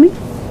want to tell me?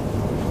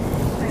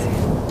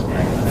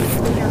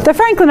 The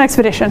Franklin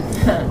expedition,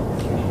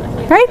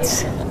 right?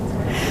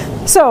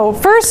 So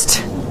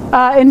first,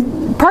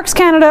 in Parks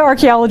Canada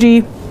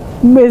archaeology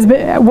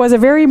was a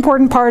very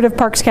important part of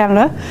Parks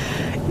Canada.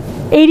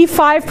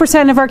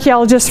 85% of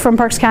archaeologists from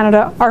Parks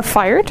Canada are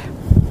fired.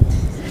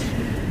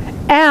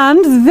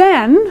 And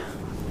then,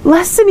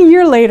 less than a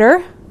year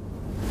later,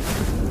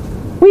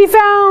 we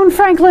found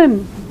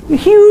Franklin. A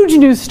huge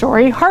news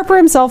story. Harper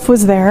himself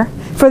was there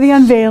for the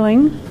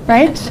unveiling,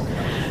 right?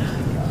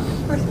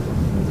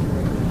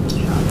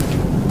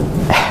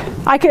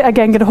 I could,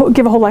 again,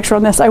 give a whole lecture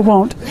on this. I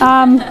won't.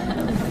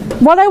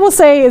 What I will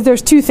say is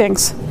there's two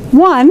things.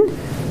 One,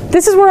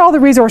 this is where all the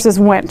resources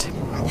went.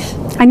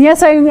 And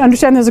yes, I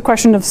understand there's a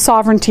question of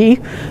sovereignty,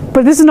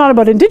 but this is not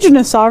about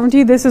Indigenous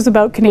sovereignty. This is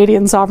about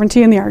Canadian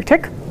sovereignty in the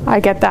Arctic. I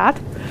get that.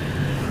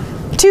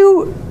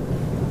 Two,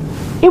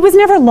 it was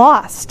never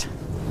lost.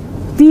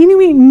 The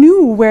Inuit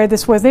knew where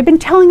this was. They've been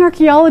telling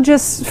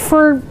archaeologists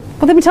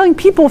they've been telling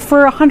people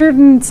for 100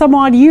 and some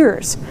odd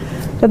years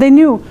that they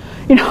knew,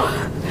 you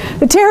know.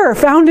 The Terror,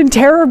 found in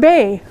Terror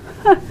Bay.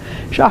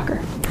 Shocker.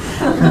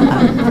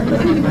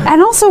 And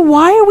also,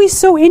 why are we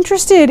so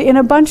interested in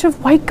a bunch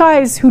of white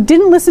guys who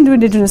didn't listen to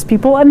Indigenous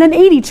people and then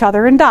ate each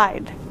other and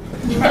died?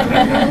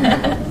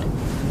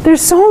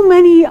 There's so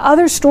many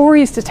other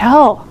stories to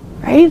tell,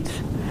 right?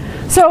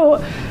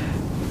 So,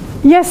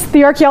 yes,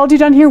 the archaeology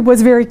done here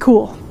was very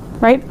cool,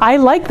 right? I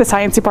like the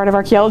sciencey part of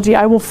archaeology.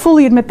 I will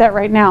fully admit that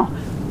right now.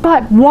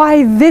 But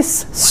why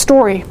this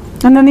story?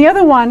 And then the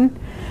other one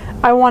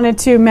I wanted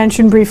to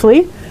mention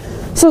briefly.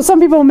 So some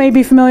people may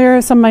be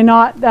familiar, some may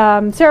not.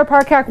 Sarah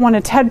Parcak won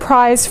a TED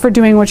Prize for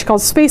doing what she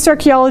calls space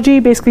archaeology,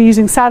 basically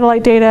using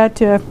satellite data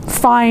to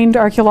find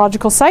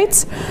archaeological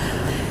sites.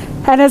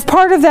 And as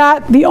part of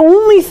that, the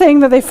only thing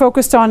that they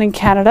focused on in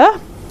Canada,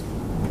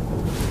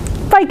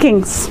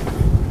 Vikings.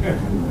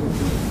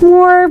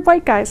 More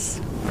white guys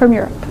from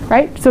Europe,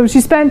 right? So she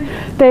spent,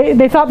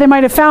 they thought they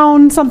might have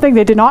found something.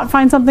 They did not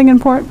find something in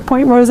Point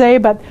Rosé,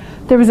 but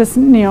there was this,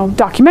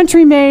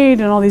 documentary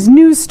made and all these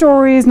news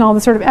stories and all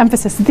this sort of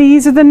emphasis.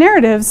 These are the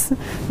narratives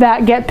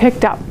that get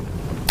picked up,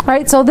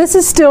 right? So this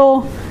is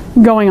still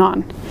going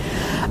on.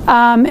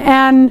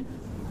 And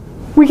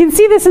we can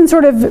see this in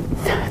sort of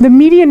the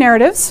media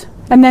narratives,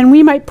 and then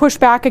we might push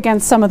back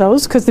against some of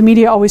those because the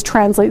media always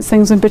translates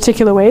things in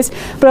particular ways.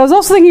 But I was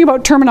also thinking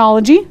about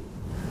terminology.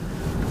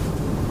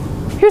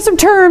 Here's some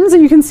terms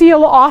that you can see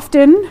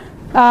often,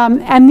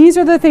 and these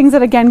are the things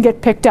that again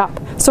get picked up.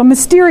 So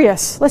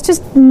mysterious, let's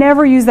just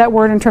never use that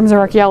word in terms of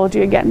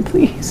archaeology again,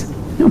 please.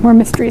 No more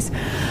mysteries.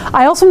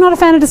 I also am not a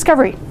fan of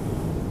discovery.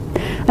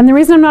 And the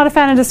reason I'm not a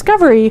fan of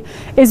discovery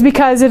is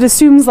because it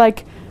assumes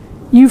like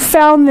you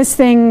found this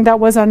thing that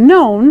was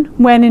unknown,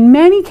 when in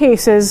many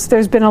cases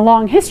there's been a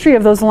long history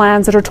of those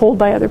lands that are told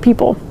by other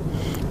people.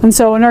 And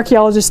so an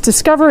archaeologist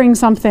discovering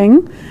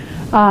something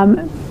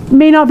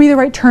may not be the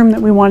right term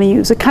that we want to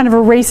use. It kind of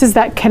erases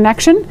that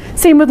connection.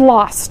 Same with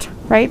lost,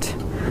 right?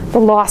 The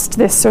lost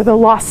this or the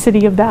lost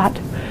city of that.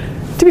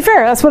 To be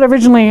fair, that's what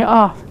originally,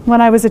 when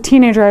I was a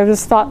teenager, I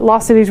just thought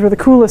lost cities were the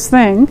coolest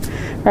thing,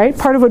 right?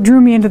 Part of what drew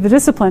me into the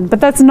discipline. But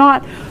that's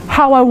not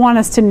how I want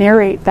us to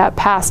narrate that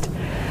past.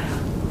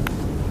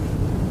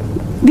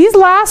 These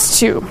last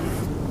two,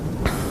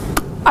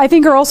 I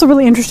think, are also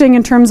really interesting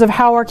in terms of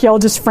how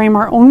archaeologists frame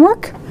our own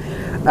work.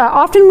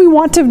 Often we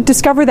want to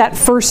discover that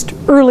first,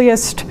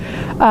 earliest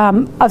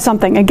of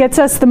something. It gets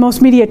us the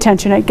most media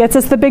attention. It gets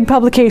us the big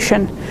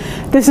publication.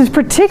 This is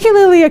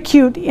particularly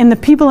acute in the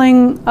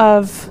peopling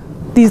of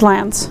these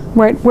lands,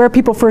 right, where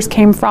people first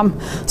came from.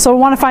 So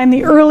we want to find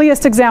the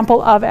earliest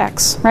example of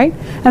X, right?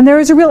 And there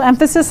is a real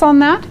emphasis on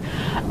that.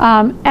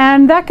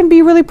 And that can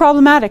be really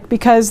problematic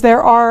because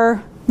there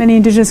are many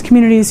Indigenous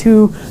communities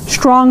who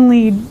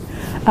strongly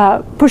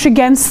push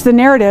against the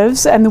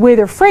narratives and the way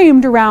they're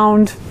framed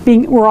around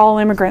we're all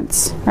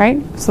immigrants,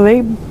 right? So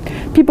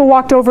people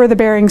walked over the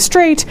Bering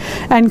Strait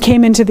and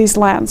came into these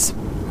lands.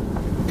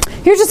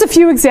 Here's just a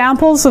few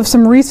examples of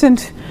some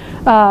recent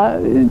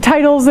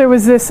titles. There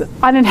was this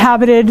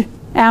uninhabited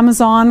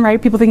Amazon,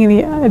 right? People thinking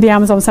the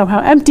Amazon was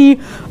somehow empty.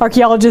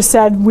 Archaeologists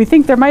said, we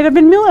think there might have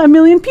been a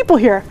million people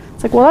here.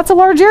 It's like, well, that's a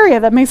large area.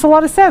 That makes a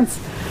lot of sense.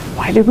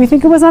 Why did we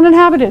think it was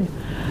uninhabited?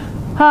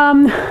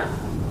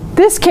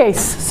 This case,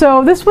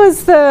 so this was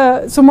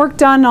some work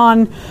done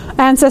on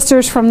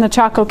ancestors from the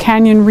Chaco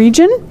Canyon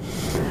region.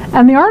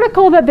 And the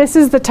article that this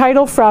is the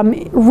title from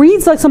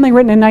reads like something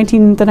written in the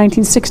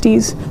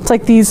 1960s. It's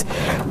like these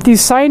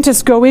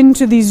scientists go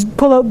into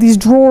pull out these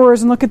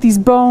drawers and look at these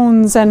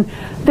bones. And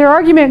their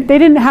argument, they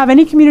didn't have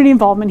any community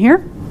involvement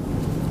here.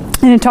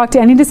 They didn't talk to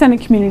any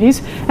descendant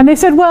communities. And they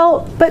said,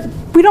 well, but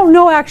we don't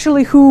know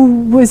actually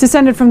who was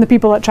descended from the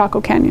people at Chaco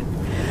Canyon.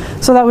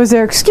 So that was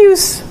their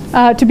excuse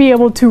to be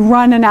able to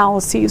run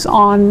analyses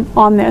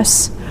on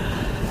this.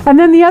 And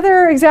then the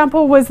other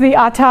example was the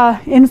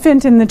Ata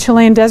infant in the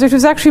Chilean desert. It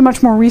was actually a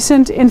much more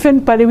recent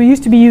infant, but it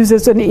used to be used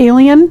as an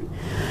alien.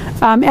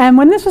 And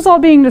when this was all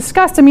being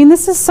discussed, I mean,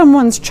 this is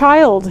someone's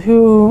child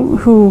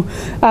who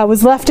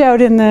was left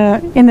out in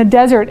the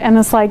desert, and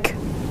it's like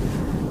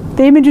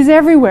the images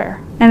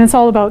everywhere. And it's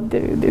all about,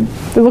 they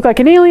look like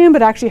an alien,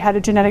 but actually had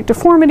a genetic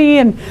deformity.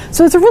 And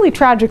so it's a really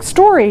tragic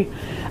story.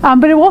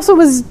 But it also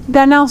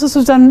the analysis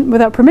was done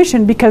without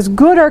permission because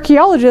good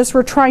archaeologists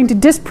were trying to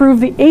disprove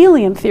the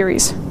alien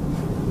theories.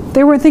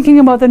 They weren't thinking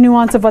about the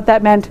nuance of what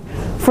that meant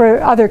for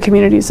other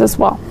communities as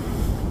well.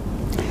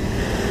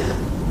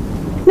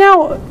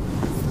 Now,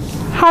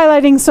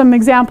 highlighting some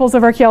examples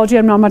of archaeology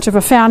I'm not much of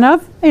a fan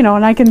of, and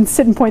I can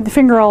sit and point the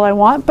finger all I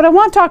want, but I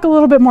want to talk a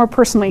little bit more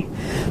personally,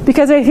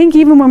 because I think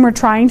even when we're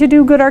trying to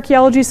do good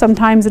archaeology,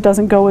 sometimes it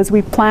doesn't go as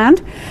we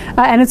planned.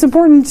 And it's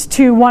important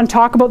to, one,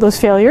 talk about those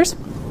failures,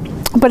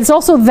 but it's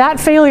also that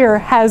failure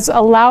has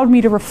allowed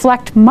me to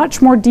reflect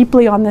much more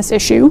deeply on this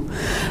issue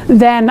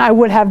than I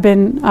would have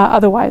been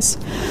otherwise.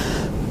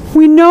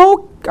 We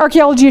know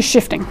archaeology is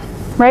shifting.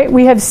 Right?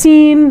 We have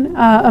seen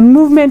a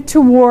movement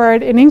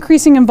toward an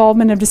increasing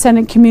involvement of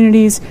descendant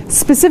communities,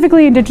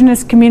 specifically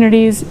Indigenous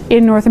communities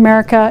in North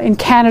America, in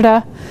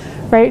Canada,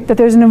 right? That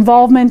there's an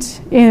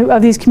involvement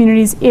of these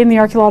communities in the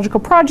archaeological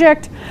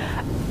project.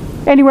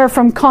 anywhere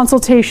from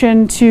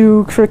consultation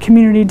to sort of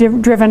community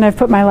driven. I've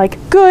put my like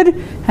good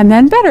and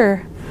then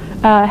better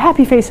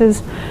happy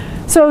faces.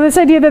 So this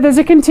idea that there's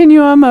a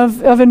continuum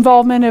of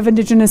involvement of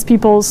Indigenous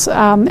peoples,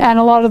 and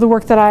a lot of the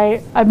work that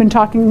I've been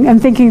talking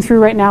and thinking through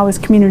right now is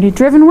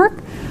community-driven work.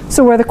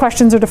 So where the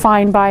questions are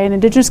defined by an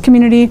Indigenous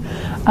community,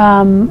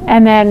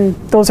 and then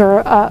those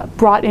are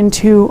brought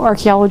into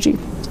archaeology.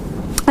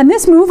 And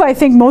this move, I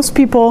think most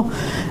people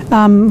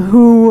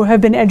who have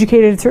been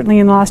educated, certainly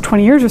in the last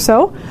 20 years or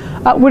so,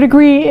 would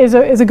agree is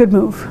a good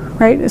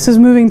move, right? This is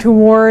moving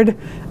toward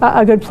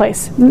a good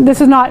place. This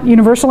is not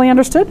universally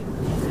understood.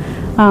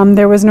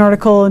 There was an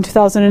article in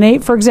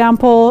 2008, for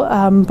example,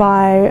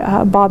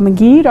 by Bob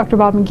McGee, Dr.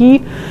 Bob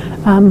McGee,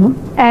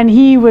 and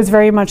he was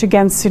very much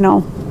against,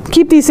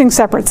 keep these things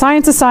separate.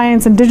 Science is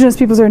science, Indigenous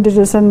peoples are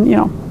Indigenous, and,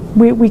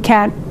 we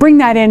can't bring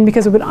that in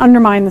because it would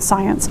undermine the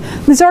science.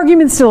 This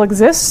argument still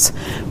exists,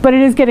 but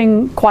it is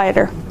getting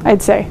quieter,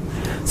 I'd say.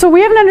 So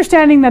we have an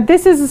understanding that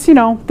this is,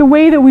 the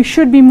way that we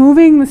should be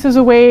moving. This is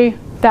a way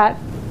that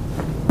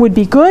would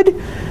be good.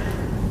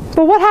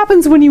 But what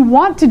happens when you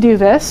want to do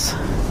this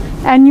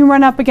and you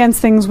run up against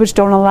things which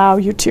don't allow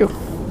you to?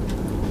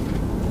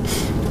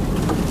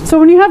 So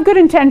when you have good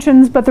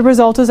intentions, but the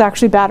result is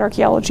actually bad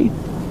archaeology.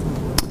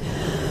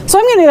 So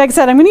I'm going to, like I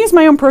said, I'm going to use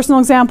my own personal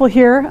example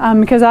here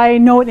because I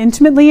know it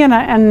intimately, and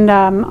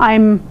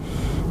I'm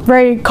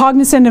very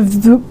cognizant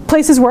of the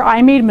places where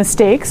I made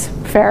mistakes,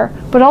 fair,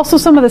 but also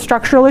some of the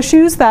structural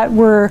issues that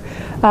were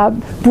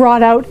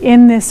brought out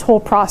in this whole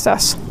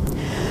process.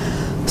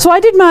 So I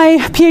did my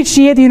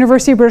PhD at the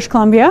University of British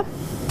Columbia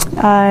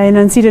in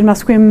unceded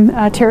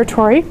Musqueam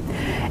territory.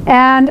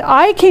 And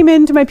I came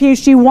into my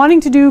PhD wanting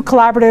to do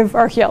collaborative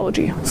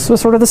archaeology. This was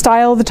sort of the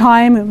style of the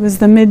time. It was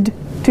the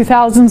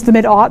mid-2000s, the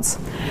mid-aughts.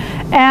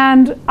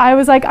 And I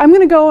was like, I'm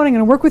going to go and I'm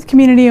going to work with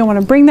community. I want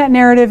to bring that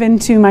narrative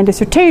into my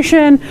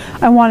dissertation.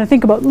 I want to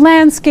think about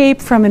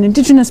landscape from an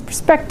Indigenous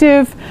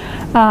perspective.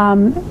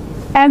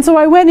 And so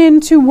I went in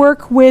to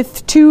work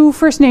with 2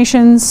 First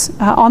Nations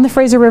on the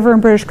Fraser River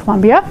in British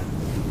Columbia.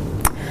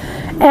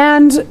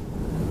 And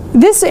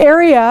this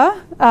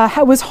area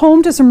was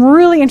home to some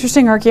really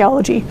interesting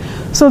archaeology.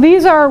 So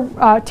these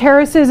are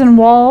terraces and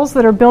walls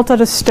that are built out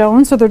of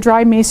stone, so they're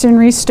dry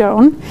masonry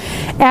stone.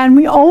 And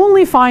we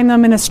only find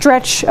them in a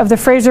stretch of the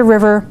Fraser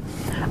River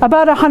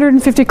about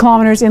 150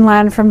 kilometers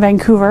inland from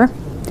Vancouver.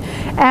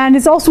 And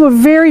it's also a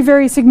very,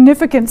 very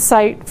significant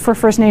site for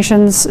First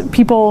Nations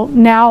people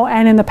now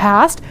and in the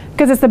past,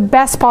 because it's the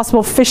best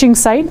possible fishing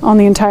site on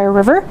the entire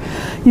river.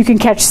 You can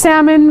catch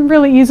salmon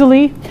really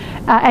easily,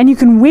 and you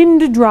can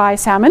wind dry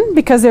salmon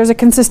because there's a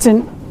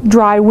consistent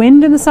dry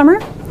wind in the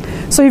summer.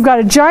 So you've got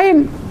a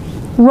giant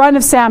run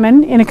of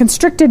salmon in a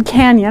constricted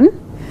canyon.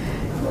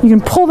 You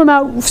can pull them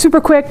out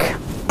super quick,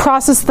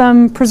 process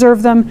them,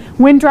 preserve them.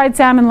 Wind-dried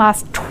salmon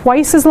lasts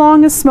twice as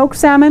long as smoked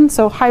salmon,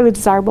 so highly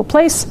desirable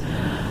place.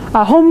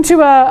 Home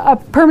to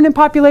a permanent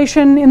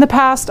population in the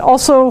past,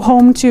 also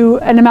home to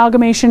an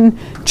amalgamation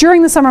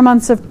during the summer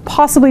months of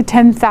possibly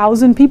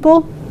 10,000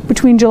 people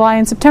between July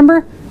and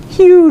September.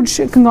 Huge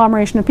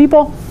conglomeration of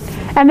people.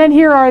 And then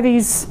here are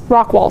these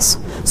rock walls.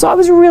 So I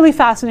was really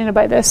fascinated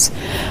by this.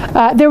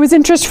 There was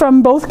interest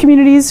from both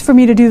communities for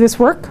me to do this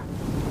work,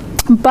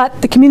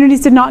 but the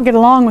communities did not get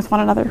along with one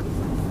another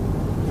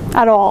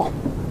at all.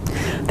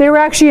 They were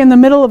actually in the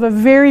middle of a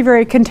very,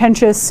 very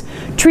contentious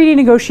treaty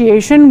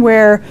negotiation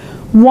where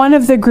one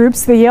of the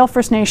groups, the Yale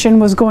First Nation,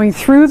 was going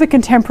through the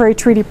contemporary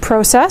treaty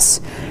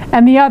process,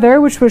 and the other,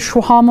 which was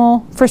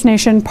Squamish First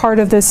Nation, part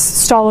of this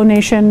Stalo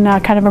Nation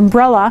kind of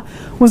umbrella,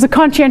 was a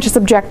conscientious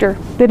objector.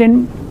 They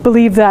didn't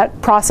believe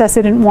that process,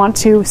 they didn't want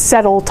to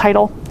settle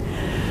title.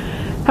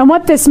 And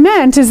what this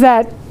meant is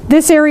that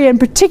this area in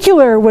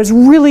particular was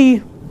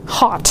really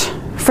hot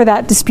for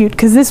that dispute,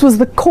 because this was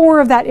the core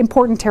of that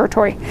important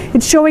territory.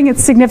 It's showing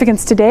its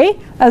significance today,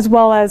 as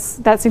well as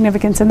that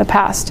significance in the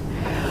past.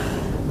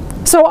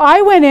 So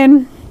I went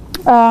in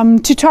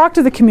to talk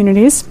to the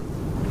communities,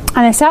 and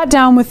I sat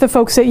down with the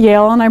folks at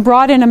Yale, and I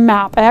brought in a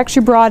map. I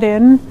actually brought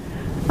in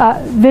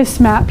this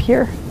map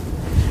here.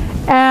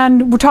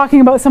 And we're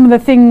talking about some of the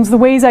things, the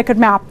ways I could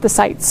map the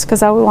sites,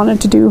 because I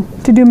wanted to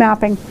do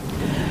mapping.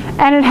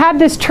 And it had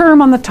this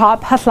term on the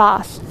top,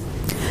 Hatlas.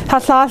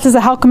 Hatlas is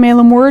a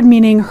Halkomelem word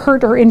meaning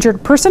hurt or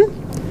injured person,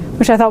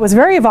 which I thought was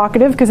very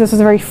evocative because this is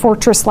a very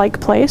fortress-like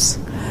place.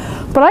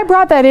 But I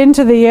brought that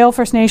into the Yale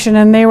First Nation,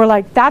 and they were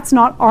like, "That's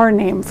not our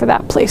name for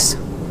that place.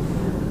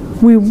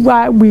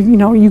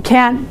 You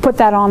can't put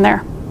that on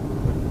there."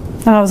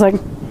 And I was like,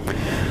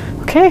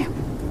 "Okay,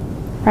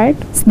 right?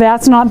 So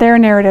that's not their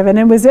narrative." And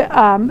it was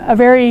a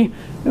very,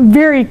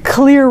 very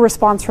clear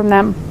response from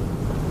them.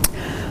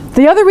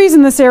 The other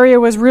reason this area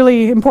was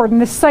really important,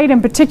 this site in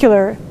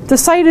particular, the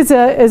site is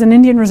an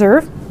Indian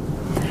reserve.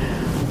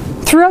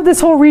 Throughout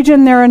this whole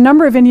region, there are a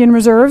number of Indian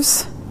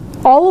reserves.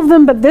 All of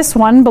them but this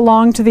one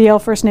belong to the Yale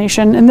First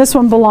Nation, and this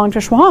one belonged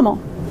to Squamish.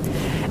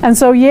 And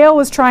so Yale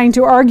was trying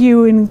to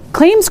argue in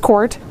claims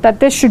court that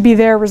this should be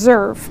their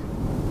reserve,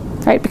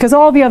 right? Because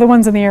all the other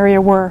ones in the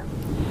area were.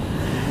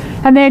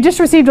 And they had just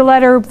received a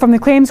letter from the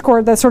claims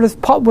court that sort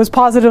of was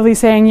positively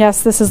saying,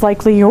 yes, this is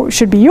likely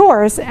should be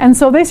yours. And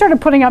so they started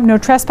putting up no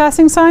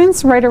trespassing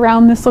signs right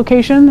around this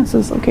location. This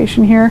is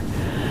location here.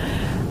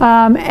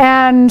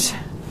 And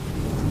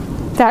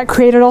that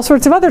created all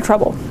sorts of other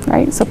trouble,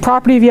 right? So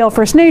property of Yale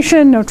First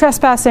Nation, no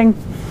trespassing.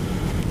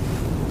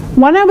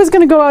 When I was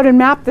going to go out and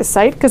map this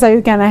site, because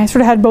I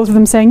sort of had both of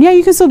them saying, yeah,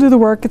 you can still do the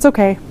work, it's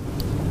okay.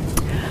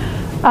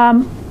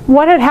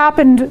 What had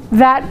happened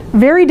that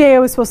very day I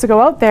was supposed to go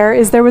out there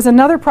is there was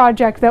another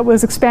project that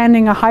was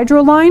expanding a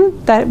hydro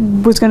line that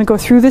was going to go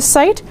through this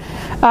site,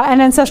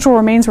 and ancestral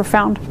remains were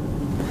found.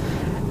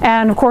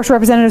 And of course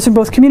representatives from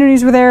both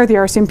communities were there, the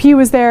RCMP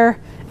was there,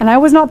 and I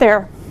was not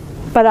there.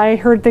 But I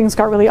heard things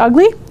got really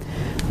ugly.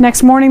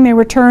 Next morning they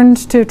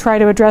returned to try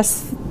to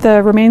address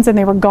the remains and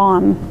they were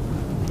gone.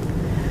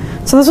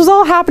 So this was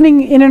all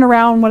happening in and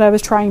around what I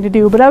was trying to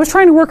do, but I was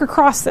trying to work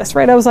across this,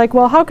 right? I was like,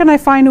 well, how can I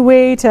find a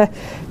way to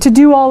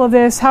do all of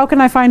this? How can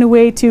I find a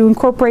way to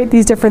incorporate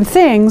these different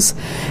things?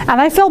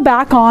 And I fell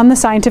back on the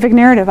scientific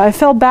narrative. I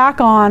fell back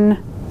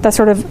on that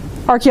sort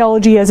of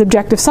archaeology as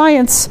objective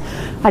science.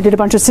 I did a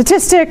bunch of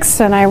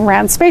statistics and I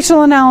ran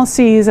spatial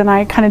analyses and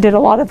I kind of did a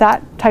lot of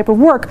that type of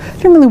work. I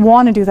didn't really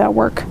want to do that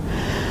work.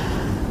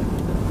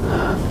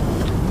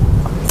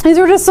 These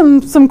were just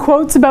some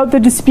quotes about the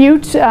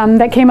dispute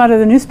that came out of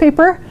the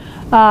newspaper.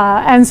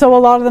 And so a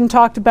lot of them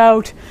talked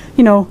about,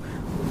 you know,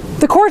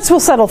 the courts will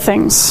settle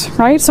things,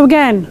 right? So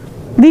again,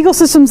 legal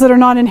systems that are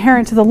not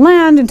inherent to the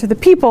land and to the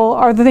people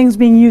are the things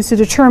being used to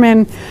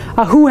determine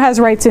who has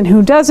rights and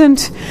who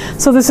doesn't.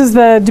 So this is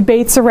the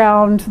debates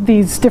around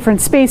these different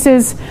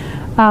spaces.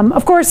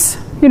 Of course,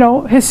 you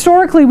know,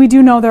 historically we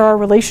do know there are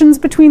relations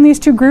between these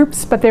two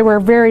groups, but they were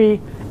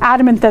very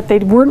adamant that they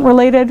weren't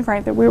related,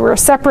 right? That we were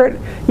separate.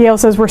 Yale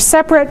says we're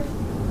separate.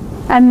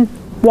 And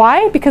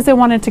why? Because they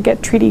wanted to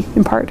get treaty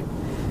in part,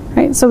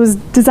 right? So it was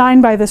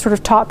designed by this sort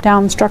of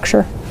top-down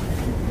structure.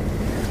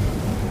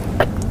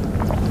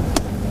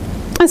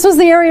 This was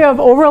the area of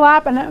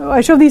overlap, and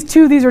I show these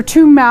two. These are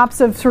two maps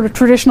of sort of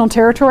traditional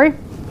territory.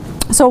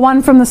 So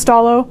one from the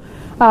Stalo,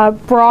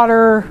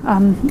 broader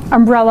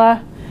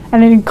umbrella,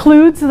 and it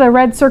includes the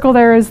red circle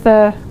there is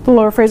the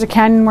Lower Fraser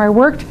Canyon where I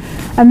worked,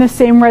 and this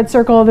same red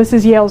circle, this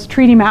is Yale's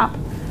treaty map,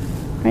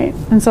 right?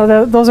 And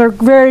so those are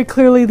very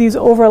clearly these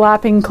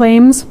overlapping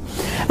claims.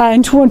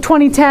 In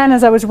 2010,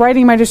 as I was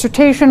writing my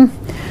dissertation,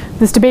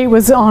 this debate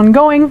was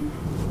ongoing,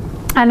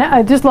 and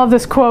I just love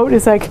this quote.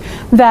 It's like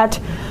that.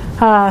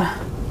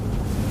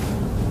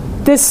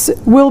 This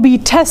will be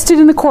tested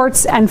in the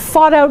courts and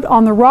fought out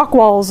on the rock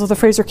walls of the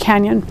Fraser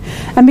Canyon.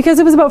 And because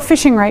it was about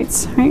fishing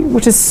rights, right,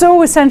 which is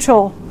so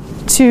essential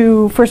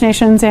to First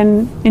Nations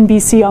in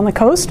BC on the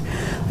coast.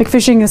 Like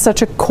fishing is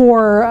such a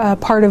core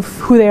part of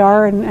who they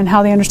are and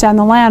how they understand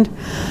the land.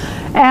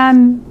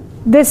 And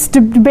this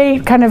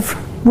debate kind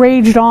of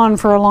raged on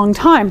for a long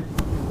time.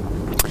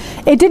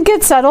 It did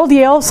get settled.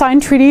 Yale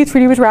signed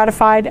treaty was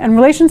ratified, and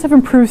relations have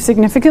improved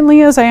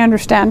significantly as I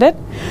understand it.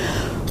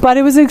 But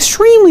it was an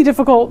extremely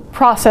difficult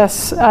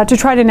process to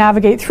try to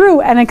navigate through.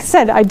 And like I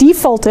said, I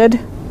defaulted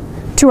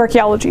to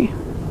archaeology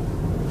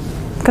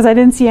because I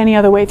didn't see any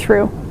other way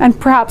through. And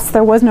perhaps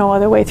there was no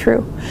other way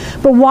through.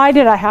 But why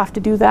did I have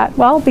to do that?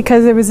 Well,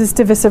 because there was this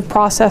divisive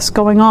process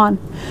going on.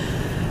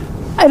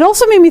 It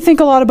also made me think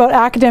a lot about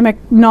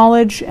academic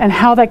knowledge and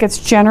how that gets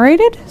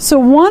generated. So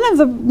one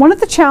of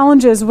the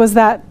challenges was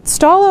that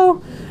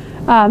Stalo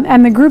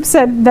and the groups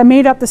that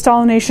made up the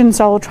Stalo Nation,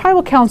 Stalo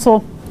Tribal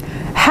Council,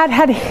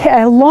 had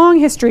a long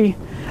history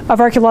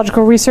of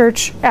archaeological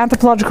research,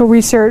 anthropological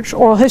research,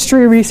 oral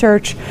history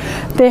research.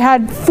 They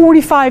had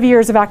 45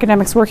 years of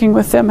academics working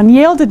with them, and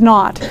Yale did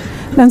not.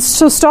 And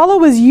so Stalo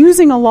was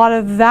using a lot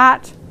of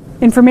that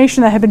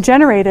information that had been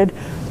generated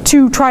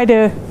to try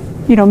to,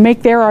 you know,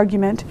 make their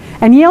argument.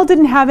 And Yale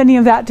didn't have any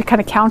of that to kind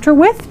of counter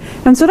with.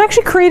 And so it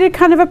actually created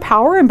kind of a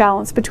power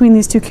imbalance between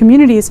these two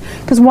communities,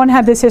 because one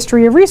had this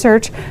history of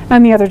research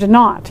and the other did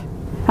not.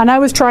 And I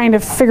was trying to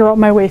figure out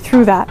my way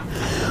through that.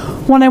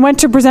 When I went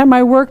to present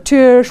my work to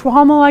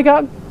Shwahamal, I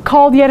got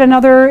called yet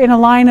another in a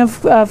line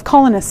of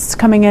colonists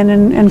coming in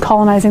and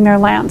colonizing their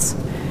lands.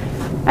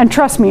 And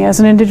trust me, as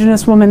an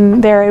Indigenous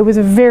woman there, it was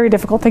a very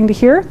difficult thing to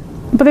hear,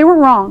 but they weren't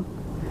wrong,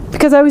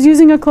 because I was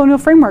using a colonial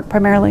framework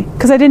primarily,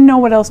 because I didn't know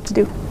what else to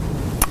do.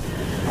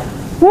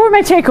 What were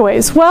my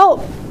takeaways? Well,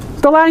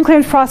 the land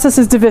claims process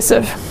is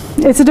divisive.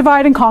 It's a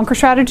divide and conquer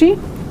strategy.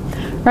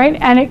 Right?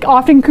 And it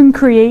often can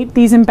create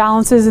these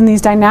imbalances and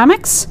these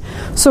dynamics.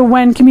 So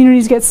when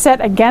communities get set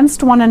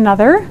against one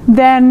another,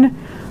 then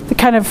the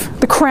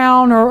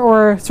crown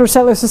or sort of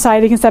settler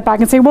society can step back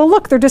and say, well,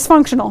 look, they're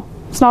dysfunctional.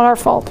 It's not our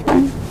fault,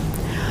 right?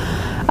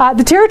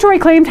 The territory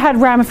claimed had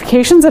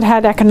ramifications. It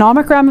had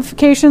economic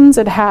ramifications.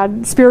 It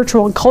had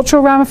spiritual and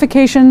cultural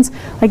ramifications.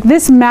 Like,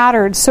 this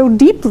mattered so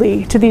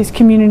deeply to these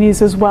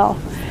communities as well.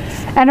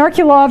 And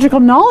archaeological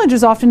knowledge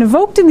is often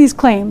evoked in these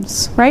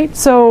claims, right?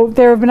 So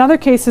there have been other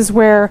cases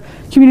where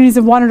communities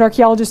have wanted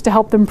archaeologists to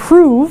help them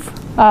prove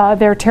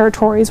their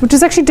territories, which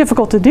is actually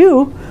difficult to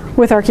do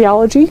with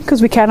archaeology,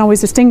 because we can't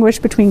always distinguish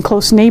between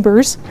close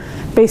neighbors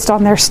based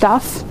on their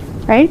stuff,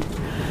 right?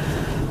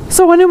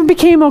 So when it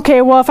became,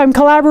 okay, well, if I'm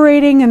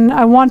collaborating and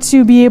I want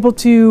to be able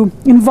to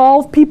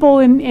involve people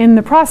in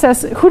the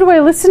process, who do I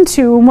listen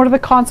to and what are the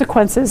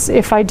consequences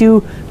if I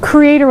do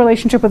create a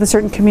relationship with a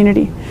certain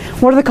community?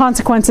 What are the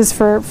consequences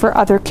for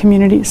other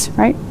communities,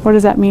 right? What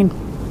does that mean?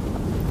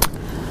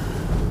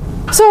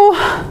 So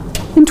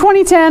in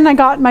 2010, I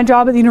got my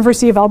job at the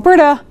University of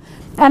Alberta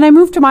and I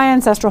moved to my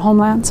ancestral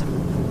homelands.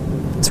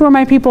 It's where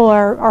my people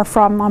are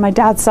from on my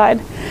dad's side.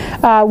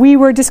 We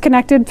were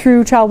disconnected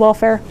through child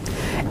welfare.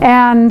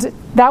 And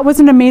that was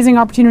an amazing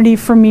opportunity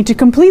for me to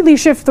completely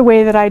shift the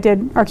way that I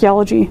did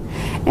archaeology.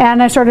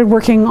 And I started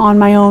working on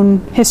my own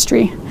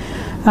history.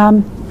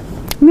 I'm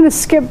going to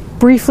skip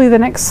briefly the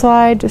next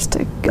slide, just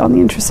on the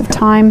interest of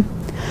time.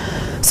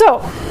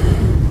 So,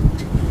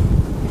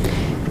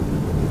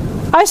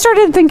 I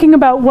started thinking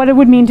about what it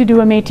would mean to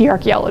do a Métis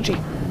archaeology.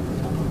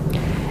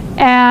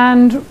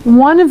 And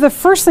one of the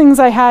first things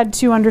I had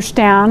to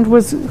understand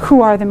was,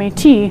 who are the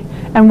Métis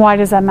and why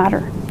does that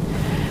matter?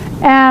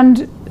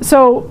 And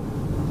so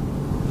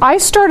I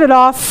started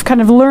off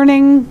kind of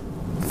learning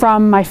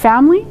from my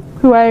family,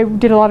 who I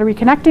did a lot of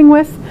reconnecting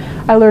with.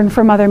 I learned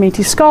from other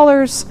Métis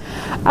scholars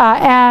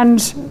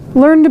and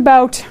learned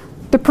about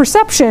the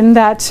perception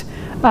that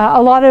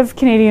a lot of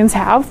Canadians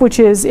have, which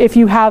is if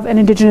you have an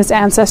Indigenous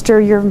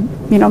ancestor, you're,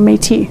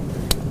 Métis,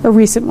 a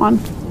recent one,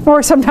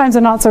 or sometimes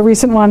a not so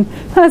recent one.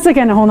 That's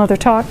again a whole nother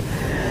talk.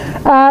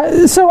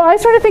 So I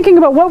started thinking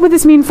about what would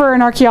this mean for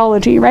an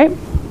archaeology, right?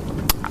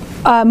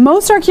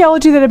 Most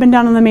archaeology that have been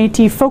done on the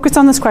Métis focus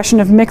on this question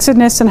of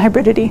mixedness and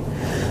hybridity.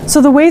 So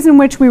the ways in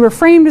which we were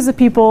framed as a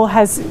people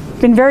has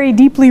been very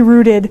deeply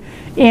rooted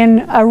in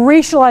a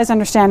racialized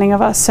understanding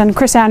of us. And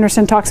Chris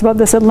Anderson talks about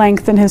this at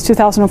length in his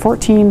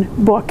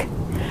 2014 book.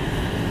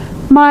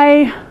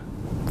 My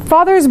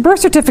father's birth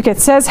certificate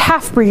says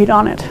half-breed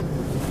on it,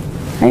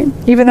 right?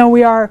 Even though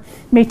we are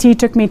Métis,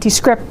 took Métis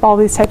script, all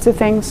these types of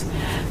things.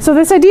 So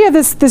this idea of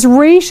this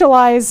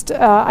racialized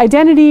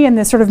identity and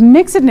this sort of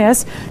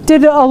mixedness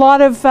did had a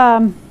lot of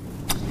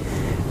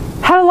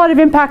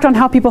impact on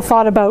how people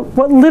thought about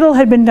what little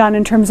had been done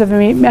in terms of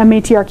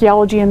Métis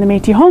archaeology in the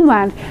Métis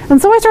homeland.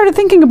 And so I started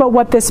thinking about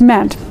what this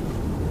meant.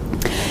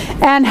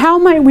 And how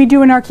might we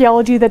do an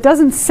archaeology that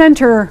doesn't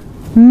center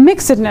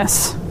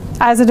mixedness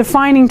as a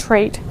defining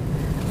trait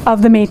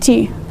of the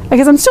Métis?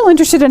 Because I'm still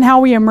interested in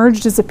how we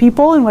emerged as a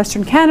people in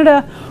Western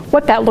Canada,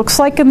 what that looks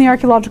like in the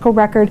archaeological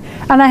record.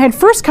 And I had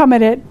first come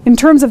at it in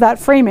terms of that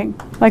framing,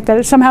 like that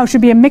it somehow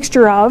should be a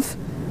mixture of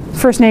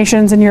First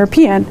Nations and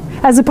European,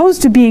 as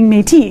opposed to being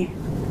Métis,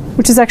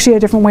 which is actually a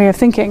different way of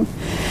thinking.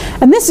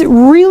 And this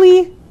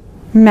really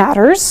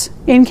matters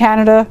in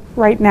Canada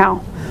right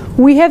now.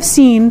 We have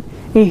seen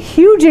a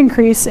huge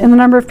increase in the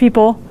number of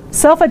people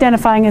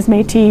self-identifying as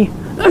Métis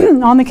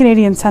on the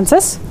Canadian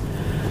census.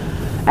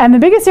 And the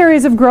biggest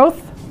areas of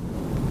growth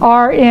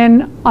are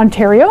in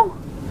Ontario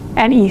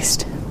and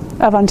east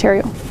of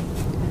Ontario.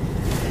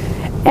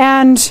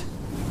 And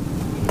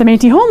the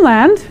Métis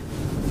homeland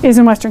is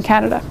in Western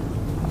Canada.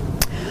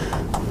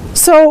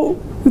 So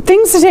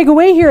things to take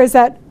away here is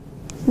that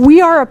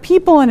we are a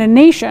people and a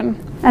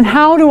nation, and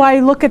how do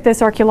I look at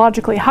this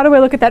archaeologically? How do I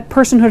look at that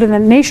personhood and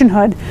that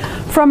nationhood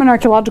from an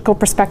archaeological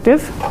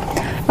perspective?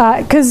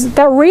 Because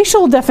that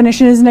racial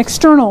definition is an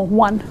external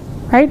one,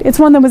 right? It's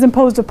one that was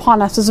imposed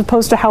upon us as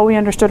opposed to how we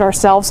understood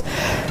ourselves.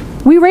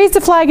 We raised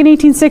a flag in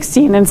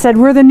 1816 and said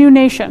we're the new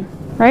nation,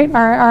 right?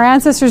 Our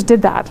ancestors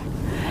did that.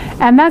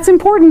 And that's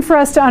important for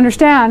us to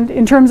understand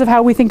in terms of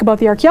how we think about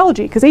the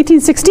archaeology, because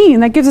 1816,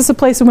 that gives us a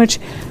place in which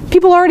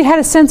people already had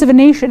a sense of a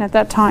nation at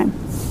that time.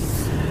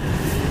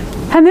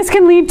 And this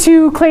can lead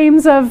to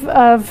claims of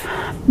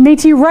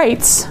Métis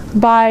rights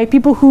by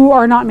people who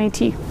are not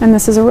Métis, and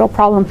this is a real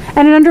problem.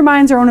 And it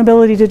undermines our own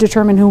ability to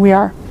determine who we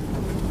are.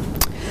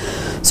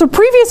 So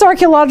previous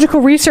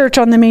archaeological research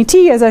on the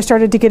Métis, as I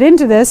started to get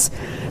into this,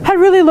 had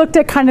really looked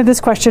at kind of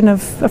this question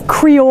of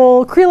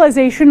Creole.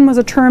 Creolization was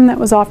a term that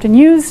was often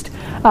used.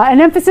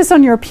 An emphasis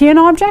on European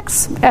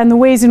objects and the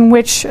ways in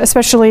which,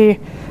 especially,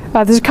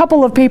 there's a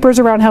couple of papers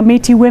around how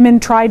Métis women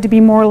tried to be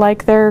more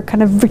like their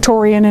kind of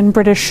Victorian and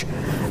British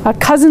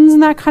cousins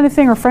and that kind of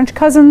thing, or French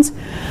cousins.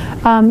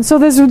 So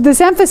there's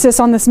this emphasis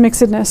on this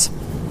mixedness.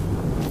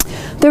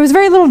 There was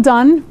very little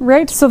done,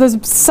 right? So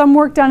there's some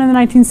work done in the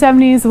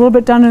 1970s, a little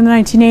bit done in the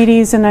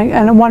 1980s,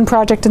 and one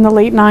project in the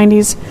late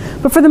 90s.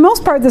 But for the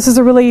most part, this is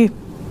a really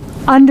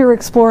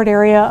underexplored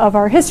area of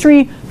our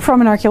history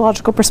from an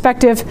archaeological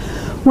perspective.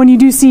 When you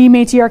do see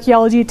Métis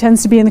archaeology, it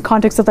tends to be in the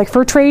context of like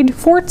fur trade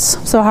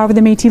forts. So how are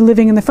the Métis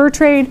living in the fur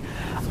trade?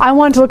 I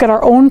wanted to look at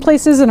our own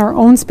places and our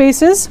own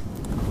spaces.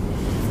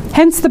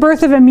 Hence the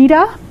birth of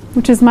Amida,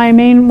 which is one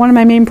of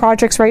my main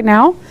projects right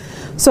now.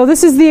 So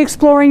this is the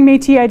Exploring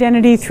Métis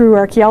Identity Through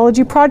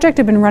Archaeology project.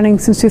 I've been running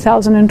since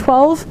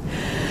 2012.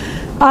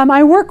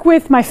 I work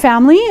with my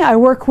family. I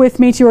work with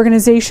Métis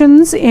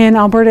organizations in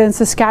Alberta and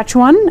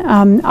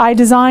Saskatchewan. I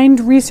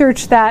designed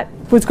research that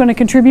was going to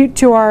contribute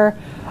to our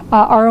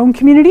own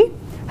community,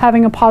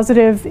 having a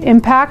positive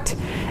impact,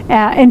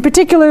 in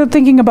particular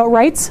thinking about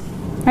rights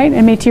right,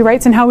 and Métis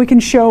rights, and how we can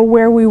show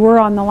where we were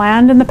on the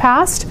land in the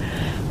past.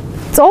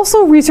 It's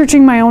also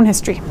researching my own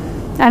history.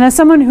 And as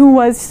someone who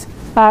was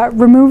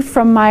removed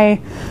from my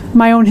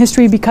own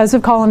history because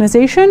of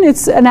colonization,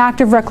 it's an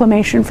act of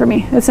reclamation for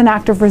me. It's an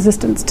act of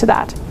resistance to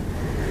that,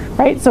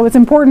 right? So it's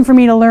important for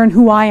me to learn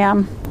who I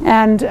am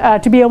and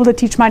to be able to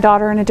teach my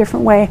daughter in a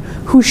different way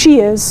who she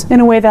is in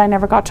a way that I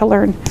never got to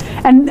learn.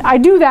 And I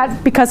do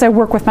that because I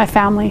work with my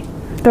family.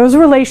 Those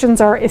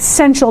relations are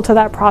essential to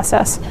that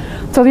process.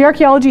 So the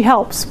archaeology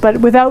helps,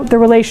 but without the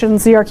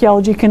relations, the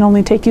archaeology can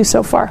only take you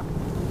so far.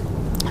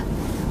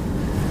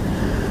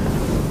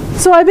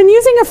 So I've been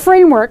using a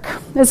framework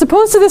as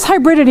opposed to this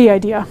hybridity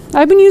idea.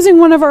 I've been using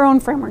one of our own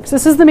frameworks.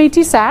 This is the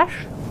Métis sash,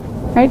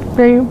 right?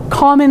 Very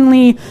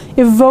commonly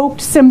evoked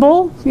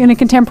symbol in a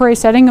contemporary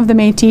setting of the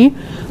Métis.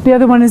 The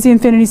other one is the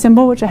infinity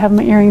symbol, which I have in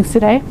my earrings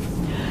today.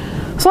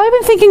 So I've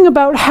been thinking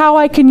about how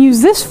I can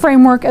use this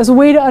framework as a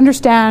way to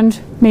understand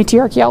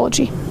Métis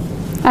archaeology.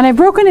 And I've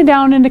broken it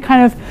down into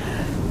kind of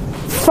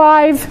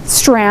 5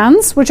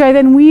 strands, which I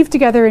then weave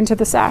together into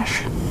the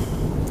sash.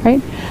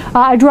 Right?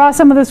 I draw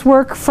some of this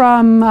work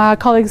from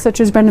colleagues such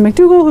as Brenda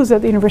McDougall, who's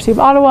at the University of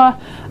Ottawa,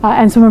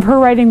 and some of her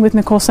writing with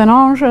Nicole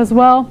Saint-Ange as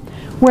well,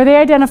 where they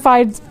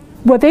identified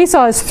what they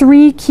saw as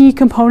 3 key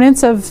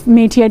components of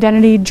Métis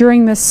identity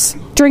during the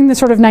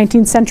sort of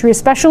 19th century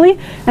especially,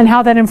 and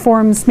how that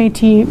informs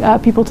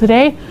Métis people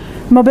today.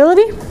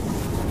 Mobility,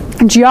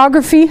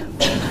 geography,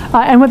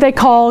 and what they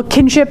call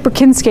kinship or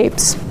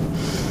kinscapes.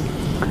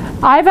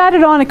 I've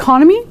added on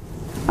economy,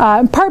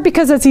 in part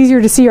because it's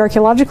easier to see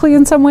archaeologically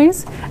in some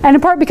ways, and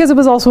in part because it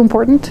was also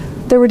important.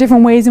 There were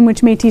different ways in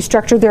which Métis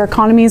structured their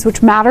economies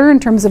which matter in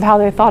terms of how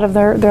they thought of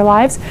their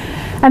lives.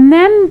 And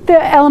then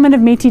the element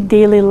of Métis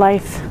daily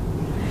life,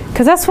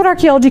 because that's what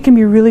archaeology can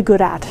be really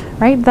good at,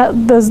 right?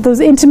 Those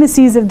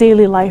intimacies of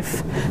daily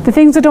life, the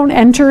things that don't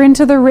enter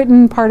into the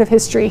written part of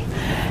history.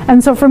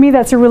 And so for me,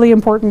 that's a really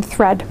important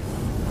thread.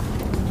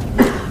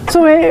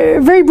 So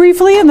very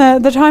briefly, in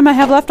the time I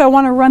have left, I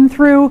want to run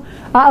through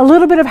a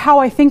little bit of how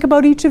I think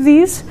about each of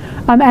these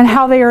and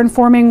how they are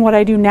informing what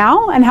I do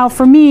now, and how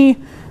for me,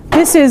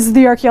 this is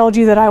the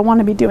archaeology that I want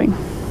to be doing.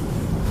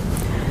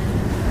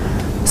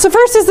 So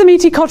first is the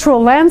Métis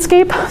cultural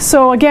landscape.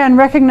 So again,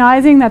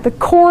 recognizing that the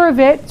core of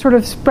it sort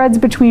of spreads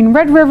between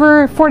Red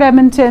River, Fort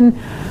Edmonton,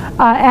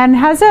 and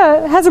has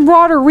a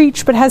broader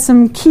reach, but has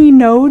some key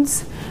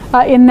nodes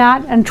in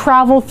that, and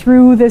travel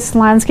through this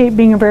landscape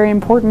being a very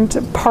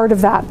important part of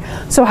that.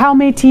 So how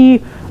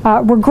Métis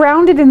were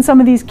grounded in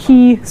some of these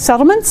key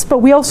settlements, but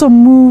we also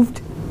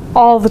moved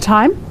all the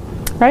time,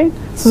 right?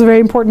 This is a very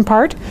important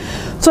part.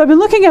 So I've been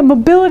looking at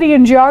mobility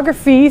and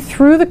geography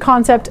through the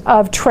concept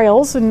of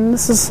trails, and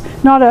this is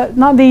not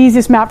the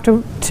easiest map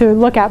to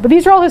look at, but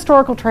these are all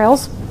historical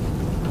trails.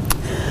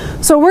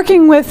 So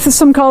working with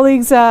some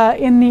colleagues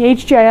in the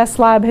HGIS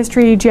lab,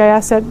 History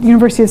GIS at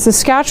University of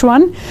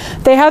Saskatchewan,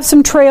 they have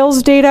some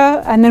trails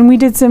data, and then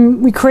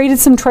we created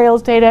some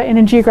trails data in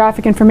a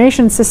geographic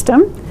information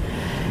system.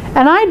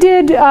 And I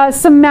did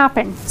some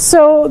mapping.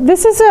 So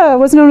this is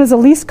what's known as a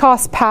least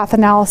cost path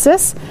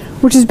analysis,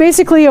 which is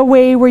basically a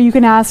way where you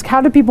can ask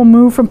how do people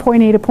move from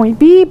point A to point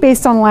B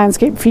based on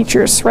landscape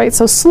features, right?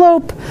 So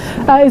slope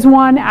is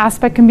one,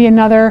 aspect can be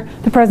another,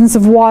 the presence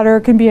of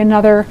water can be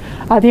another,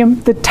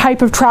 the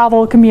type of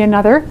travel can be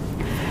another.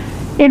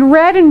 In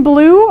red and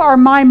blue are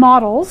my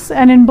models,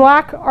 and in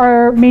black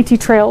are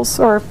Métis trails,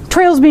 or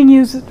trails being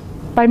used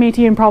by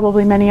Métis and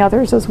probably many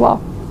others as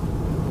well.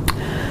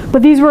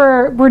 But these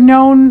were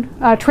known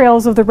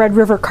trails of the Red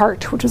River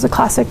cart, which is a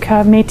classic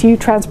Métis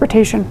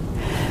transportation.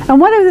 And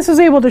what this was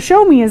able to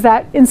show me is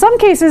that in some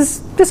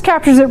cases, this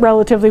captures it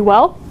relatively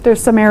well.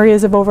 There's some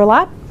areas of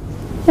overlap,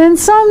 and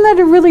some that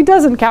it really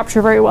doesn't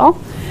capture very well.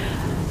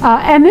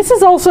 And this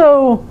is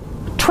also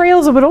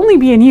trails that would only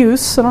be in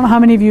use. I don't know how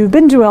many of you have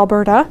been to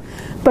Alberta,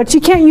 but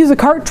you can't use a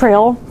cart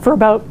trail for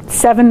about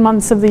 7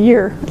 months of the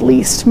year, at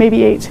least,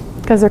 maybe 8,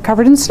 because they're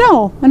covered in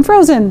snow and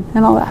frozen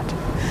and all that.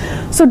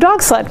 So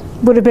dog sled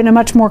would have been a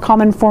much more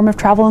common form of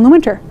travel in the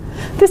winter.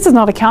 This does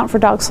not account for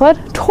dog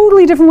sled.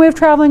 Totally different way of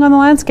traveling on the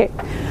landscape.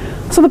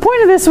 So the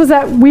point of this was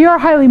that we are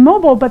highly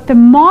mobile, but the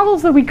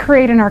models that we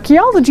create in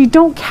archaeology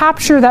don't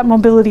capture that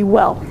mobility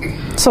well.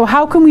 So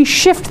how can we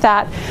shift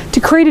that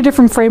to create a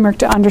different framework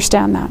to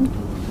understand that?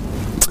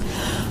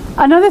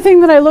 Another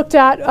thing that I looked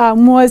at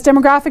was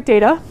demographic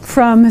data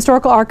from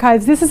historical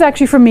archives. This is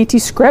actually from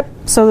Métis Script.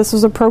 So this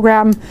was a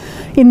program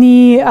in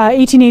the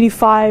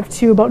 1885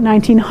 to about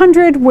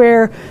 1900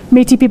 where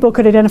Métis people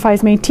could identify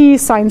as Métis,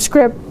 sign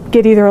script,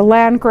 get either a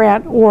land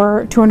grant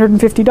or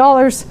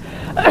 $250.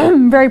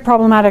 Very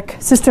problematic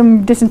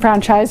system,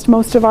 disenfranchised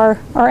most of our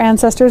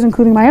ancestors,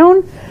 including my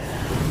own.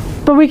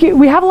 But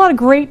we have a lot of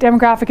great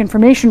demographic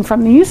information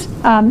from these,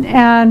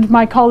 and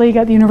my colleague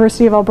at the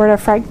University of Alberta,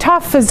 Frank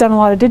Tuff, has done a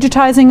lot of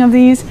digitizing of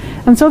these.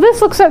 And so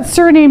this looks at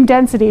surname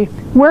density,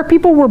 where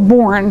people were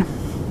born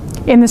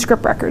in the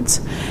script records.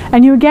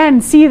 And you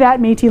again see that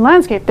Métis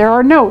landscape. There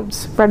are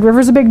nodes. Red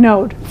River's a big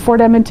node.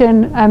 Fort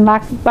Edmonton and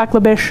Lac La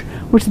Biche,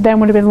 which then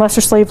would have been Lesser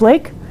Slave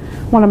Lake.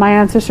 One of my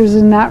ancestors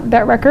is in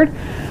that record.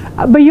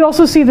 But you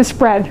also see the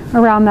spread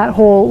around that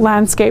whole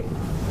landscape.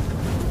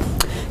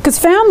 Because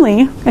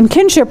family and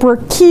kinship were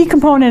a key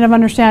component of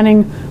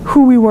understanding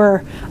who we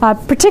were,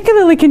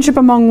 particularly kinship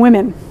among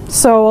women.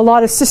 So a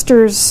lot of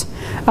sisters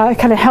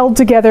kind of held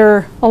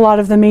together a lot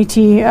of the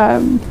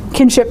Métis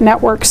kinship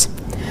networks.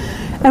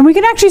 And we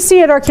can actually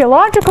see at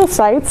archaeological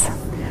sites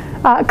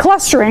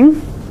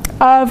clustering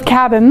of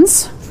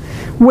cabins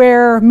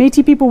where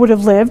Métis people would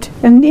have lived,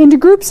 and into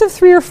groups of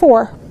 3 or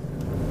 4,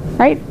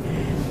 right?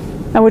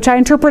 Which I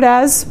interpret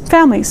as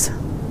families,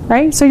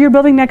 right? So you're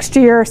building next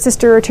to your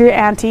sister or to your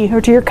auntie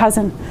or to your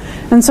cousin.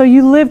 And so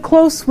you live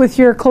close with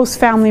your close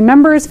family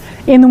members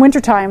in the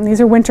wintertime. These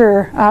are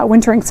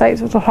wintering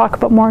sites, which we'll talk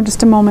about more in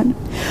just a moment.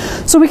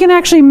 So we can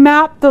actually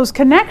map those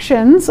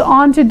connections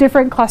onto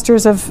different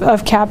clusters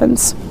of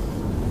cabins.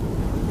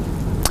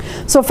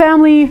 So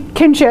family,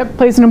 kinship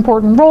plays an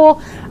important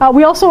role.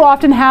 We also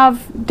often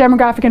have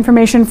demographic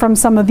information from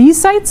some of these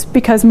sites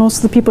because most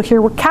of the people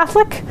here were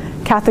Catholic.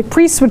 Catholic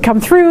priests would come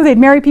through, they'd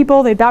marry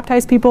people, they'd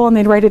baptize people, and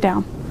they'd write it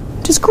down,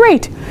 which is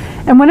great.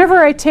 And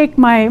whenever I take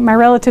my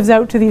relatives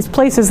out to these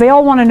places, they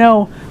all want to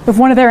know if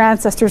one of their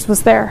ancestors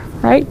was there,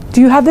 right? Do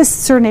you have this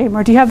surname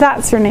or do you have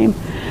that surname?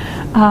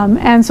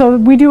 And so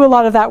we do a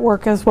lot of that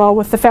work as well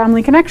with the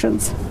family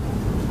connections.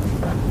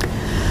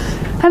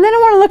 And then I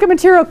want to look at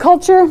material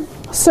culture.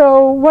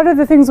 So what are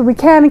the things that we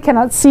can and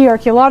cannot see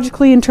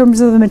archaeologically in terms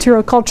of the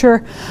material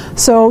culture?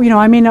 So,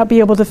 I may not be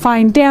able to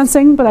find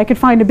dancing, but I could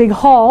find a big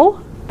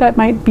hall that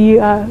might be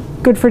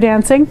good for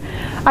dancing.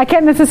 I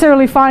can't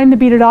necessarily find the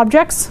beaded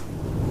objects,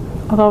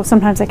 although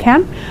sometimes I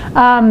can.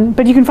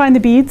 But you can find the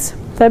beads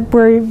that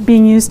were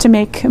being used to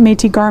make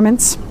Métis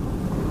garments.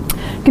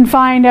 You can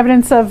find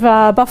evidence of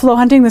buffalo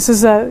hunting. This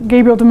is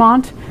Gabriel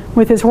Dumont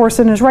with his horse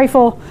and his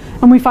rifle.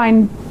 And we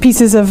find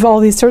pieces of all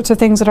these sorts of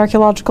things at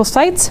archaeological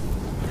sites.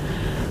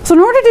 So in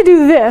order to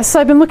do this,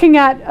 I've been looking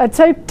at a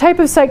type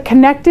of site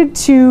connected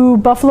to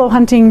buffalo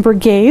hunting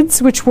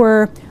brigades, which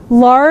were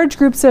large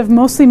groups of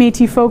mostly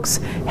Métis folks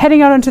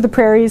heading out onto the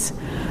prairies.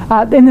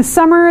 In the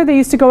summer, they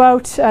used to go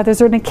out.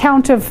 There's an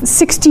account of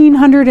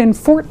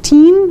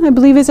 1,614, I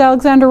believe is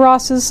Alexander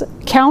Ross's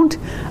count,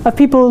 of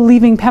people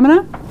leaving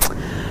Pembina.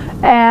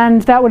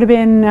 And that would have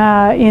been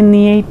in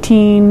the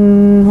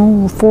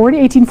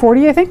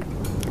 1840, I think.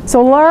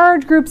 So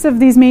large groups of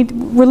these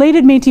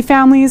related Métis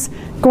families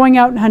going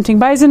out and hunting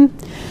bison.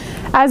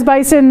 As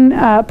bison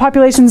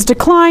populations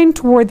decline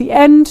toward the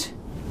end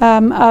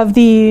of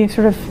the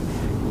sort of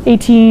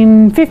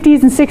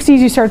 1850s and 60s,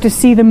 you start to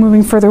see them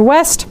moving further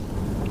west.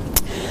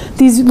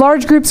 These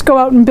large groups go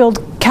out and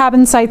build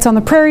cabin sites on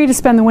the prairie to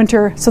spend the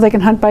winter so they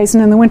can hunt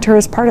bison in the winter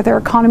as part of their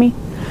economy.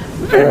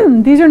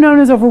 These are known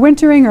as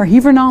overwintering or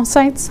hivernant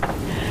sites.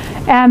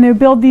 And they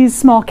build these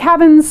small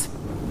cabins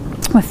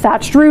with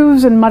thatched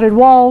roofs and mudded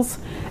walls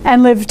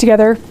and live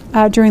together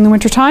during the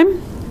winter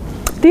time.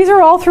 These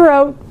are all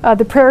throughout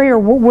the prairie, or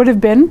would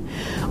have been.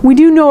 We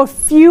do know a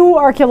few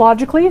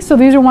archaeologically, so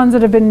these are ones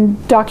that have been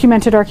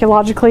documented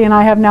archaeologically, and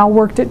I have now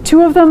worked at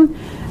 2 of them,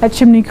 at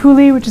Chimney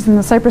Coulee, which is in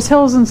the Cypress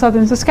Hills in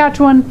southern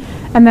Saskatchewan,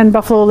 and then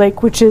Buffalo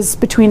Lake, which is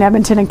between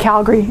Edmonton and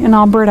Calgary in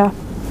Alberta.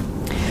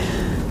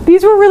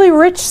 These were really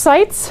rich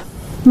sites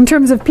in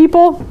terms of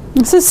people.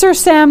 This is Sir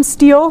Sam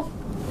Steele,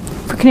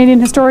 for Canadian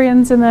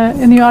historians in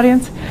the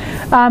audience,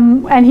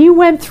 and he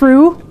went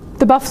through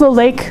the Buffalo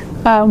Lake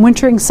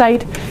wintering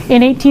site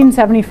in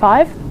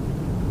 1875,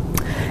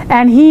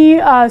 and he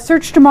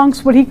searched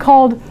amongst what he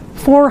called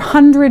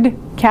 400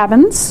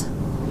 cabins.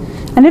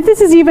 And if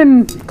this is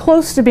even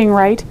close to being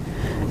right,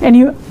 and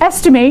you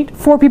estimate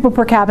 4 people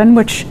per cabin,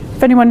 which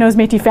if anyone knows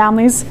Métis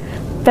families,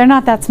 they're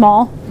not that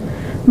small.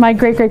 My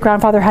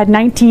great-great-grandfather had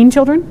 19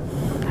 children.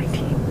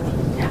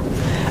 19, yeah.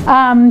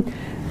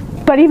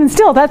 But even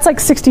still, that's like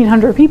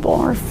 1,600 people,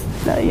 or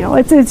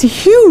it's a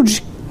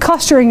huge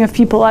clustering of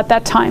people at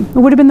that time. It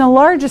would have been the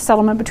largest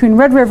settlement between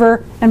Red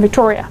River and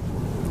Victoria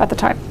at the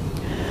time.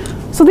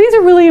 So these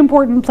are really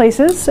important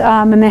places,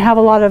 and they have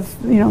a lot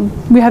of,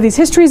 we have these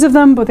histories of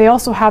them, but they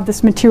also have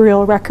this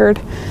material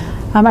record.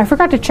 I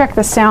forgot to check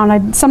the sound.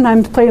 I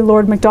sometimes play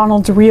Lord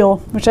MacDonald's reel,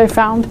 which I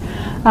found.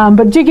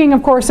 But jigging,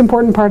 of course,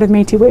 important part of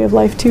Métis way of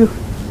life too.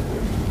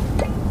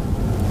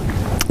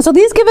 So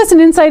these give us an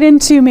insight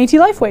into Métis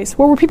lifeways.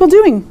 What were people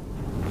doing?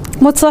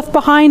 What's left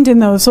behind in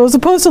those? So as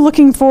opposed to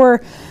looking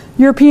for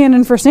European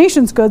and First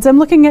Nations goods, I'm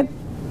looking at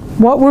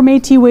what were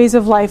Métis ways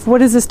of life. What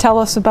does this tell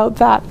us about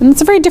that? And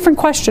it's a very different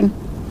question.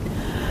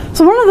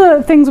 So one of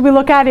the things we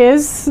look at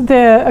is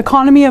the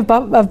economy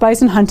of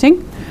bison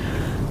hunting.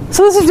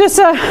 So this is just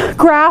a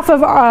graph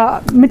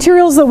of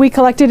materials that we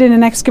collected in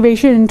an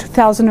excavation in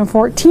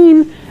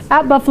 2014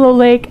 at Buffalo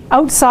Lake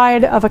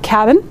outside of a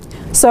cabin.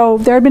 So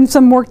there had been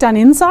some work done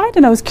inside,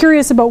 and I was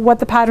curious about what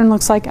the pattern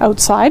looks like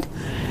outside.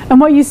 And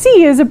what you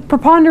see is a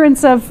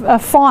preponderance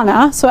of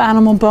fauna, so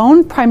animal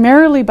bone,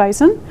 primarily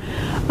bison,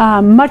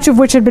 much of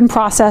which had been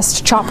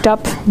processed, chopped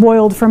up,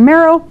 boiled for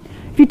marrow.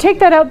 If you take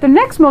that out, the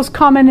next most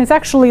common is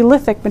actually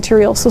lithic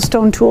material, so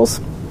stone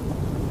tools.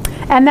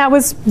 And that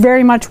was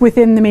very much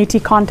within the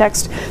Métis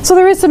context. So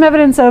there is some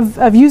evidence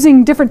of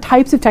using different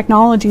types of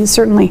technologies,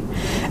 certainly.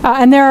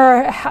 And there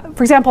are,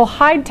 for example,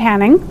 hide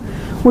tanning,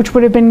 which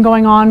would have been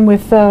going on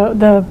with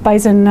the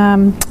bison,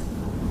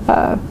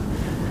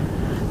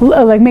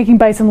 like making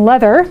bison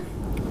leather,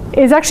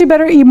 is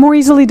actually more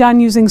easily done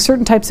using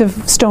certain types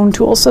of stone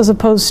tools as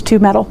opposed to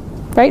metal,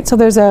 right? So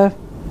there's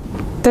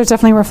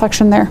definitely a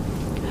reflection there.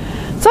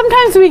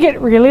 Sometimes we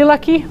get really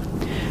lucky.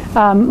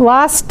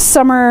 Last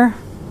summer,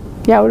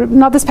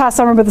 not this past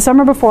summer, but the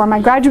summer before,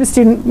 my graduate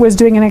student was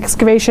doing an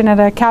excavation at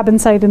a cabin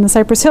site in the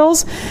Cypress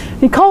Hills.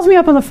 He calls me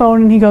up on the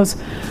phone and he goes,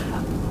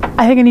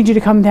 I think I need you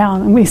to come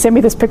down. And he sent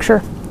me this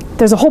picture.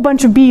 There's a whole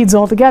bunch of beads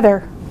all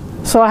together.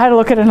 So I had to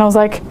look at it and I was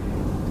like,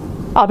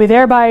 I'll be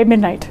there by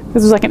midnight.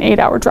 This was like an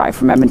 8-hour drive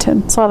from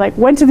Edmonton. So I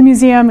went to the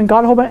museum and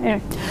got a whole bunch. Anyway.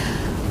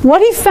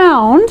 What he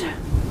found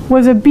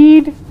was a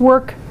bead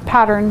work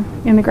pattern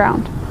in the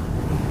ground.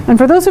 And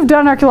for those who've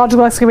done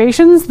archaeological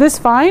excavations, this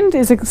find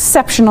is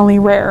exceptionally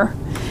rare.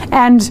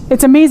 And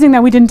it's amazing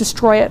that we didn't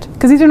destroy it,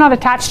 because these are not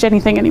attached to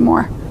anything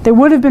anymore. They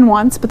would have been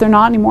once, but they're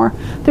not anymore.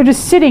 They're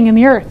just sitting in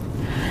the earth.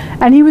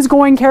 And he was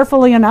going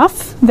carefully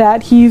enough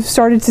that he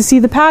started to see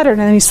the pattern,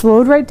 and then he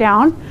slowed right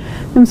down.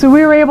 And so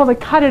we were able to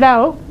cut it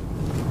out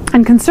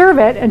and conserve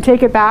it and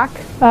take it back.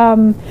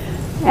 And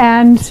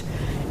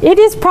it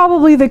is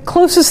probably the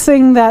closest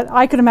thing that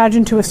I could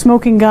imagine to a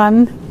smoking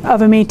gun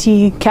of a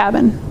Métis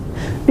cabin,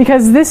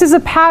 because this is a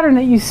pattern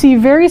that you see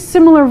very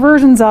similar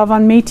versions of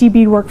on Métis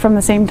beadwork from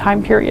the same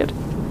time period.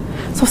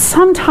 So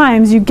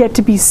sometimes you get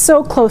to be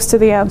so close to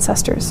the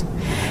ancestors.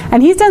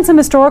 And he's done some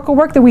historical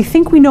work that we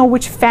think we know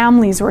which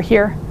families were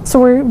here. So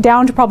we're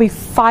down to probably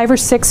 5 or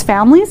 6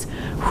 families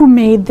who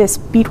made this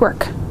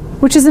beadwork,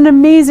 which is an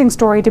amazing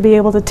story to be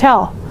able to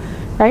tell,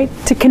 right?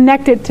 To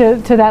connect it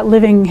to that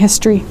living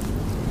history.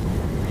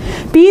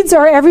 Beads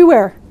are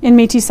everywhere in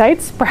Métis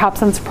sites.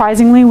 Perhaps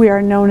unsurprisingly, we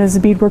are known as the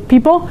beadwork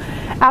people.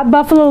 At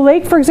Buffalo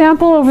Lake, for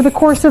example, over the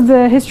course of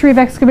the history of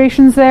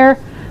excavations there,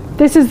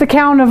 this is the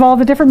count of all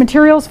the different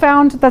materials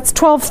found. That's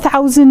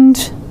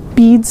 12,000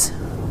 beads,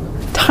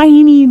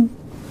 tiny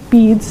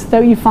beads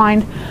that you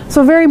find.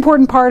 So a very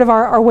important part of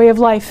our way of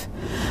life,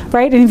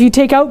 right? And if you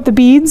take out the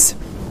beads,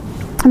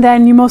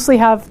 then you mostly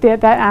have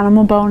that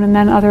animal bone and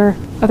then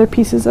other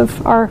pieces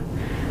of our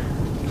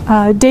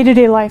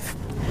day-to-day life.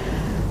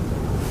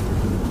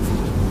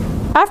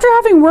 After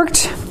having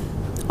worked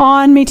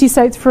on Métis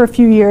sites for a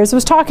few years, I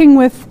was talking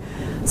with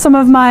some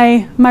of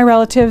my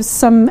relatives,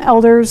 some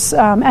elders,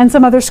 and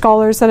some other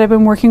scholars that I've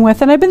been working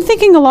with, and I've been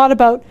thinking a lot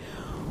about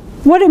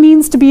what it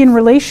means to be in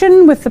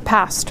relation with the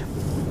past.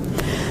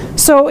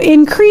 So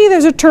in Cree,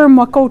 there's a term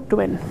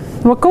Whakotwin.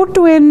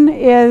 Whakotwin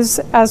is,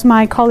 as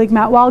my colleague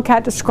Matt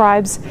Wildcat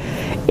describes,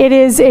 it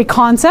is a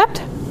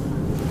concept,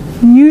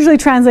 usually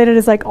translated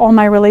as like all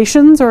my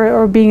relations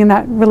or being in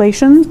that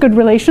relations, good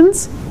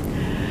relations.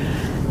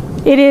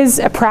 It is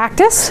a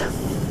practice,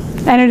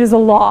 and it is a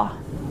law.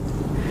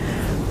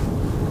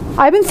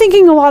 I've been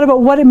thinking a lot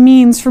about what it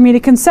means for me to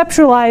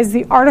conceptualize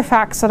the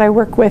artifacts that I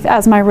work with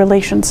as my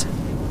relations.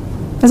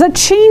 Because that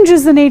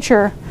changes the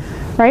nature,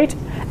 right?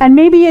 And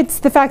maybe it's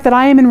the fact that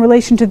I am in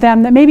relation to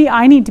them that maybe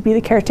I need to be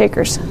the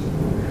caretakers.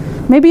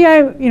 Maybe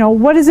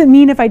what does it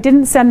mean if I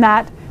didn't send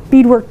that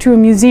beadwork to a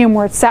museum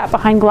where it sat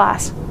behind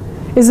glass?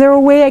 Is there a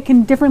way I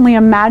can differently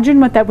imagine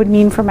what that would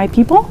mean for my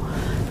people,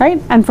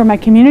 right? And for my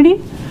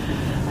community?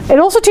 It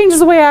also changes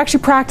the way I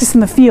actually practice in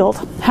the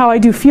field, how I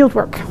do field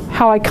work,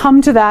 how I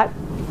come to that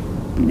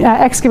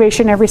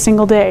excavation every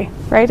single day,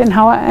 right? And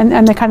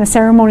and the kind of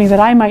ceremony that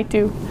I might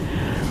do.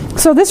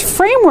 So this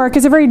framework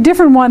is a very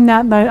different one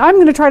that I'm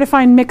going to try to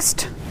find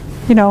mixed,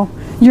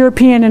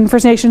 European and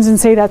First Nations and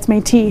say that's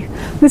Métis.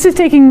 This is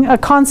taking a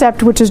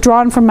concept which is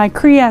drawn from my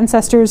Cree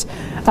ancestors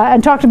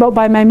and talked about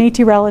by my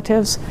Métis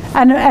relatives,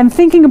 and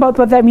thinking about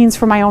what that means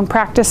for my own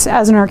practice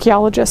as an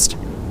archaeologist.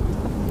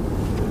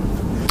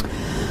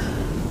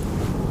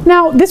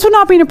 Now, this would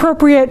not be an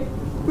appropriate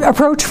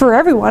approach for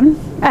everyone,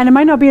 and it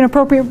might not be an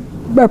appropriate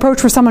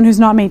approach for someone who's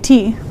not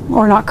Métis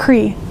or not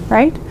Cree,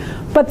 right?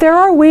 But there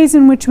are ways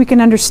in which we can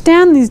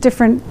understand these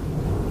different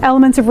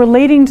elements of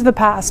relating to the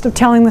past, of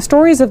telling the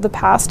stories of the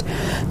past,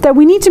 that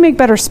we need to make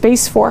better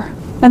space for,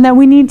 and that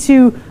we need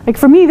to,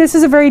 for me, this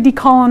is a very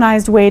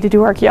decolonized way to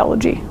do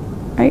archaeology,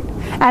 right?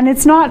 And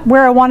it's not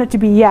where I want it to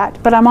be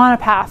yet, but I'm on a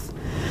path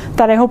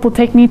that I hope will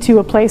take me to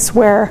a place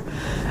where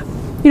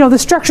the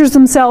structures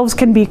themselves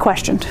can be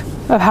questioned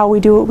of how we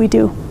do what we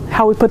do,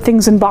 how we put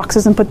things in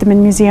boxes and put them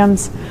in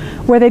museums,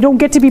 where they don't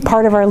get to be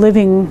part of our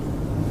living,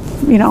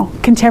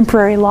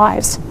 contemporary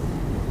lives.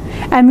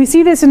 And we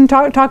see this in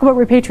talk about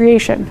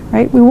repatriation,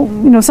 right?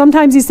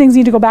 Sometimes these things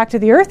need to go back to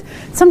the earth.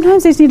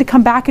 Sometimes they just need to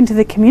come back into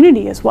the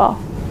community as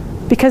well,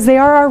 because they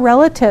are our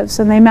relatives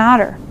and they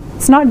matter.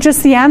 It's not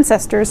just the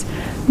ancestors;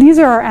 these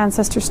are our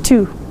ancestors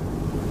too.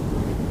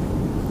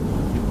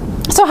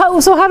 So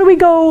how do we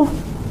go?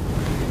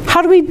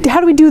 How do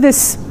we do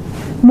this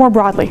more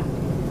broadly,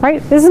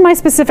 right? This is my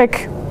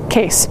specific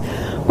case.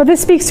 But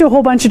this speaks to a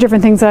whole bunch of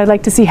different things that I'd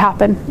like to see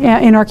happen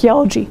in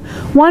archaeology.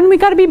 One, we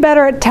got to be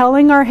better at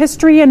telling our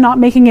history and not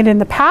making it in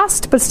the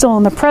past, but still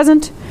in the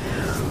present.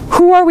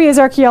 Who are we as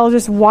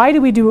archaeologists? Why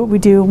do we do what we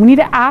do? We need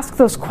to ask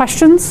those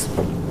questions.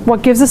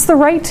 What gives us the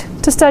right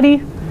to study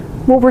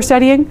what we're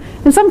studying?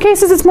 In some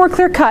cases, it's more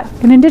clear-cut.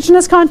 In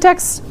Indigenous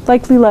contexts,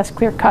 likely less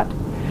clear-cut.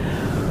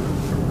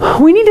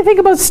 We need to think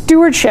about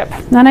stewardship.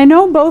 And I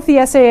know both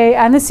the SAA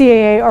and the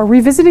CAA are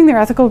revisiting their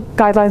ethical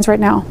guidelines right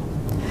now.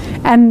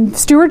 And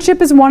stewardship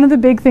is one of the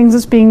big things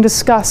that's being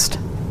discussed.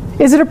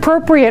 Is it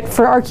appropriate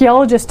for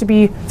archaeologists to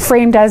be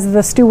framed as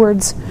the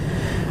stewards,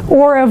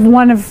 or of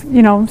one of,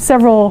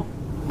 several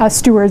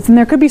stewards? And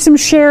there could be some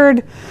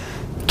shared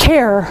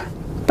care,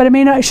 but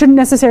it shouldn't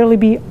necessarily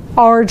be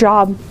our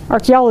job,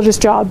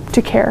 archaeologists' job,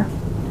 to care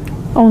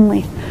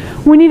only.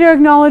 We need to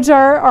acknowledge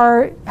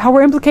how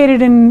we're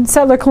implicated in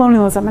settler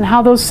colonialism and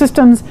how those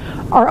systems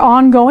are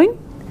ongoing,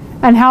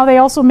 and how they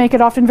also make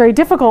it often very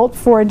difficult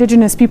for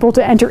Indigenous people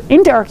to enter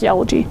into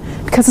archaeology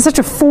because it's such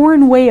a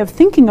foreign way of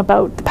thinking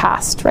about the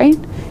past, right?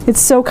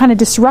 It's so kind of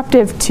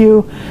disruptive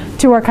to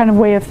our kind of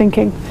way of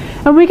thinking.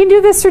 And we can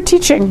do this through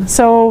teaching.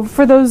 So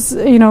for those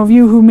of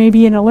you who may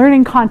be in a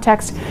learning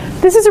context,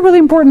 this is a really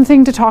important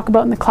thing to talk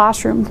about in the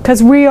classroom,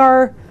 because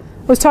I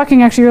was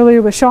talking actually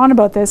earlier with Sean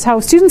about this, how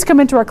students come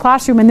into our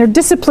classroom and they're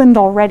disciplined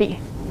already.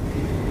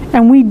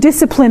 And we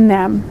discipline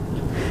them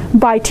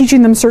by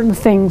teaching them certain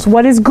things.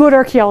 What is good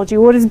archaeology?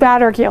 What is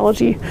bad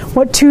archaeology?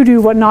 What to do,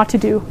 what not to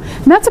do.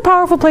 And that's a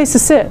powerful place to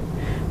sit,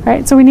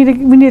 right? So we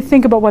need to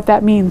think about what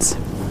that means.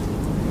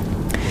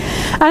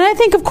 And I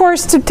think, of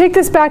course, to take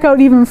this back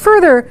out even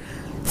further,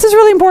 this is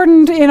really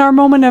important in our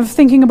moment of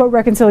thinking about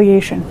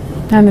reconciliation.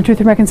 And the Truth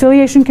and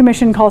Reconciliation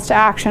Commission calls to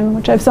action,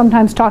 which I've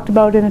sometimes talked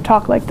about in a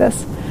talk like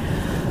this.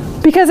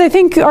 Because I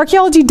think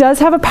archaeology does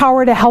have a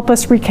power to help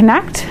us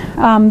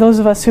reconnect. Those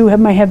of us who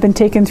might have been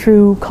taken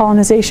through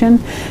colonization.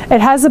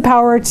 It has the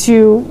power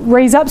to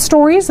raise up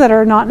stories that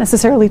are not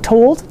necessarily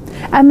told.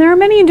 And there are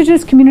many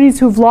Indigenous communities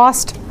who've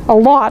lost a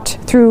lot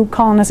through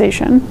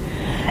colonization.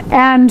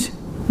 And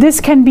this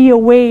can be a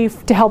way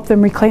to help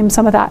them reclaim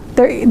some of that.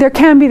 There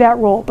can be that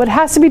role, but it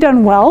has to be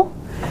done well.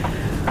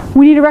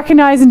 We need to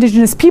recognize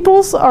Indigenous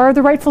peoples are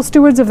the rightful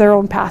stewards of their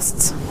own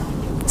pasts.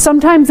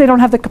 Sometimes they don't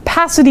have the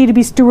capacity to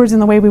be stewards in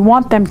the way we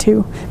want them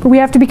to, but we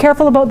have to be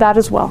careful about that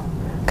as well.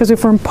 Because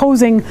if we're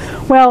imposing,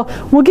 well,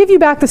 we'll give you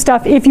back the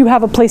stuff if you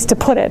have a place to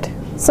put it.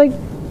 It's like,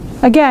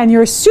 again,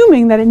 you're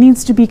assuming that it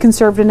needs to be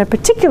conserved in a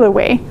particular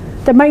way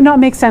that might not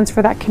make sense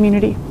for that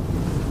community.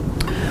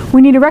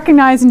 We need to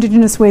recognize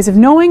Indigenous ways of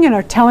knowing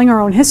and telling our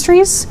own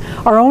histories,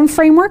 our own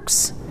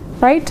frameworks,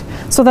 right?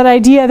 So that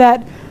idea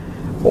that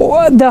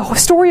the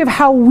story of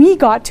how we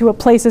got to a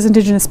place as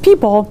Indigenous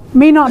people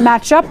may not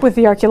match up with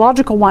the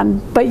archaeological one,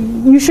 but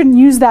you shouldn't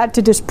use that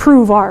to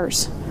disprove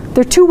ours.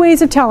 There are two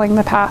ways of telling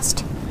the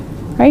past,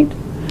 right?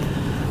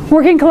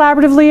 Working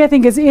collaboratively, I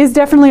think, is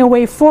definitely a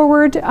way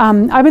forward.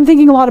 I've been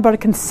thinking a lot about a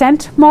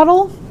consent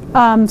model.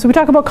 So we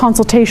talk about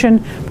consultation,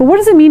 but what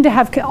does it mean to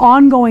have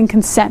ongoing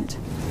consent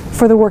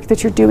for the work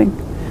that you're doing,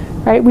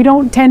 right? We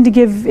don't tend to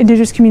give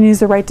Indigenous communities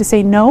the right to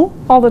say no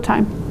all the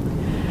time.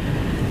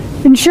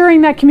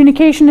 Ensuring that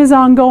communication is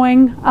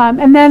ongoing,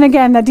 and then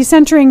again, that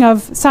decentering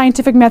of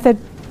scientific method,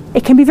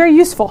 it can be very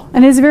useful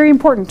and is very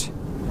important,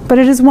 but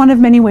it is one of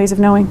many ways of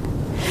knowing.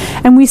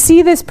 And we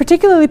see this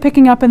particularly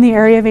picking up in the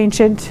area of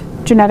ancient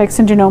genetics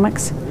and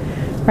genomics,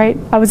 right?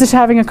 I was just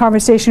having a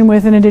conversation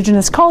with an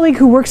Indigenous colleague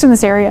who works in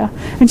this area,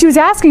 and she was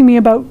asking me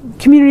about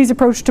communities'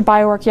 approach to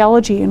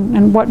bioarchaeology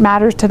and what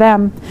matters to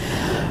them.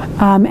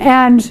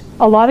 And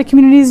a lot of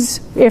communities,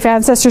 if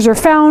ancestors are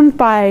found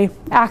by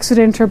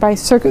accident or by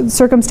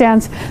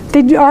circumstance,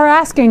 they are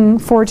asking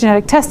for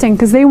genetic testing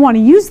because they want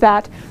to use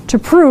that to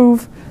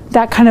prove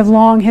that kind of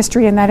long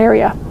history in that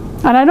area.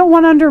 And I don't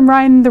want to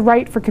undermine the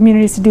right for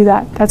communities to do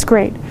that. That's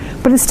great.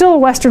 But it's still a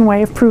Western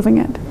way of proving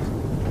it,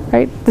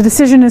 right? The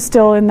decision is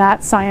still in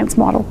that science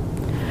model.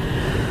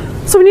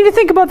 So we need to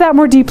think about that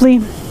more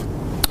deeply.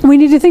 We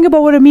need to think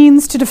about what it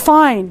means to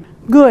define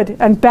good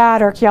and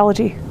bad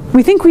archaeology.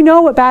 We think we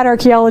know what bad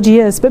archaeology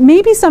is, but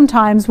maybe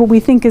sometimes what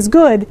we think is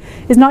good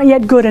is not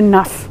yet good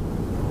enough,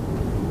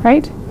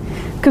 right?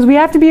 Because we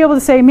have to be able to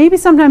say, maybe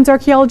sometimes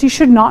archaeology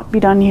should not be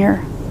done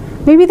here.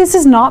 Maybe this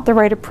is not the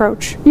right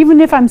approach.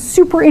 Even if I'm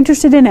super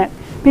interested in it,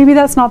 maybe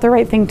that's not the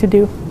right thing to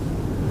do.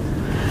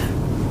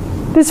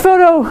 This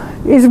photo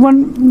is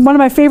one of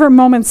my favorite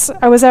moments.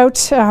 I was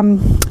out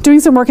doing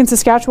some work in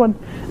Saskatchewan,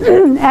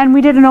 and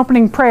we did an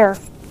opening prayer.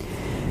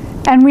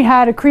 And we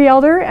had a Cree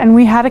elder, and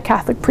we had a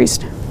Catholic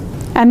priest.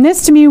 And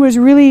this to me was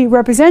really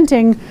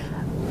representing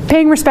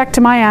paying respect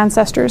to my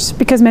ancestors,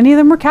 because many of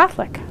them were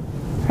Catholic,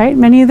 right?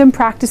 Many of them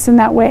practiced in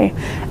that way.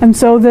 And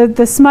so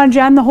the smudge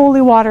and the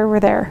holy water were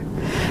there.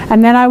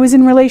 And then I was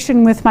in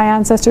relation with my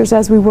ancestors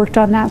as we worked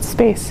on that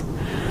space.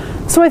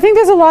 So I think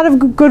there's a lot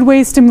of good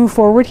ways to move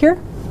forward here.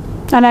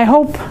 And I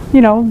hope,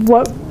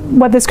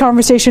 what this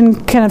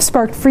conversation kind of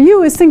sparked for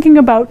you is thinking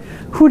about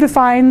who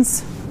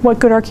defines what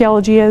good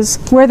archaeology is,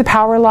 where the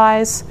power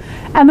lies,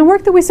 and the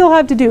work that we still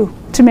have to do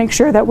to make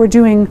sure that we're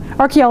doing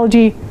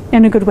archaeology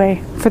in a good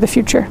way for the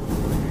future.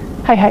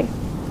 Hai hai.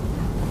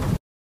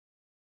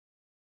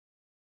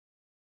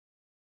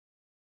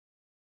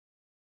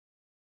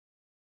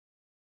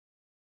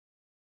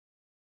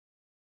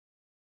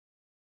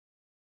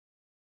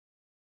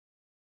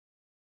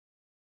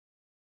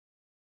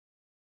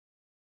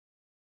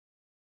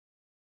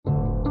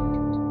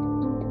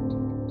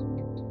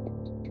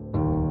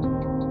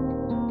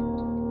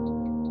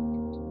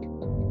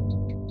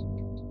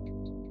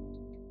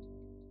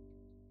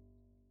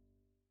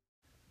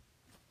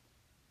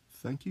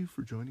 Thank you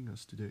for joining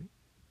us today.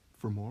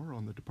 For more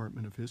on the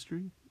Department of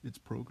History, its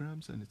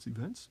programs, and its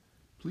events,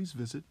 please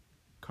visit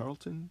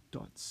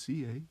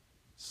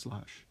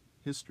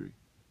carleton.ca/history.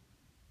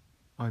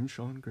 I'm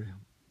Sean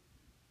Graham.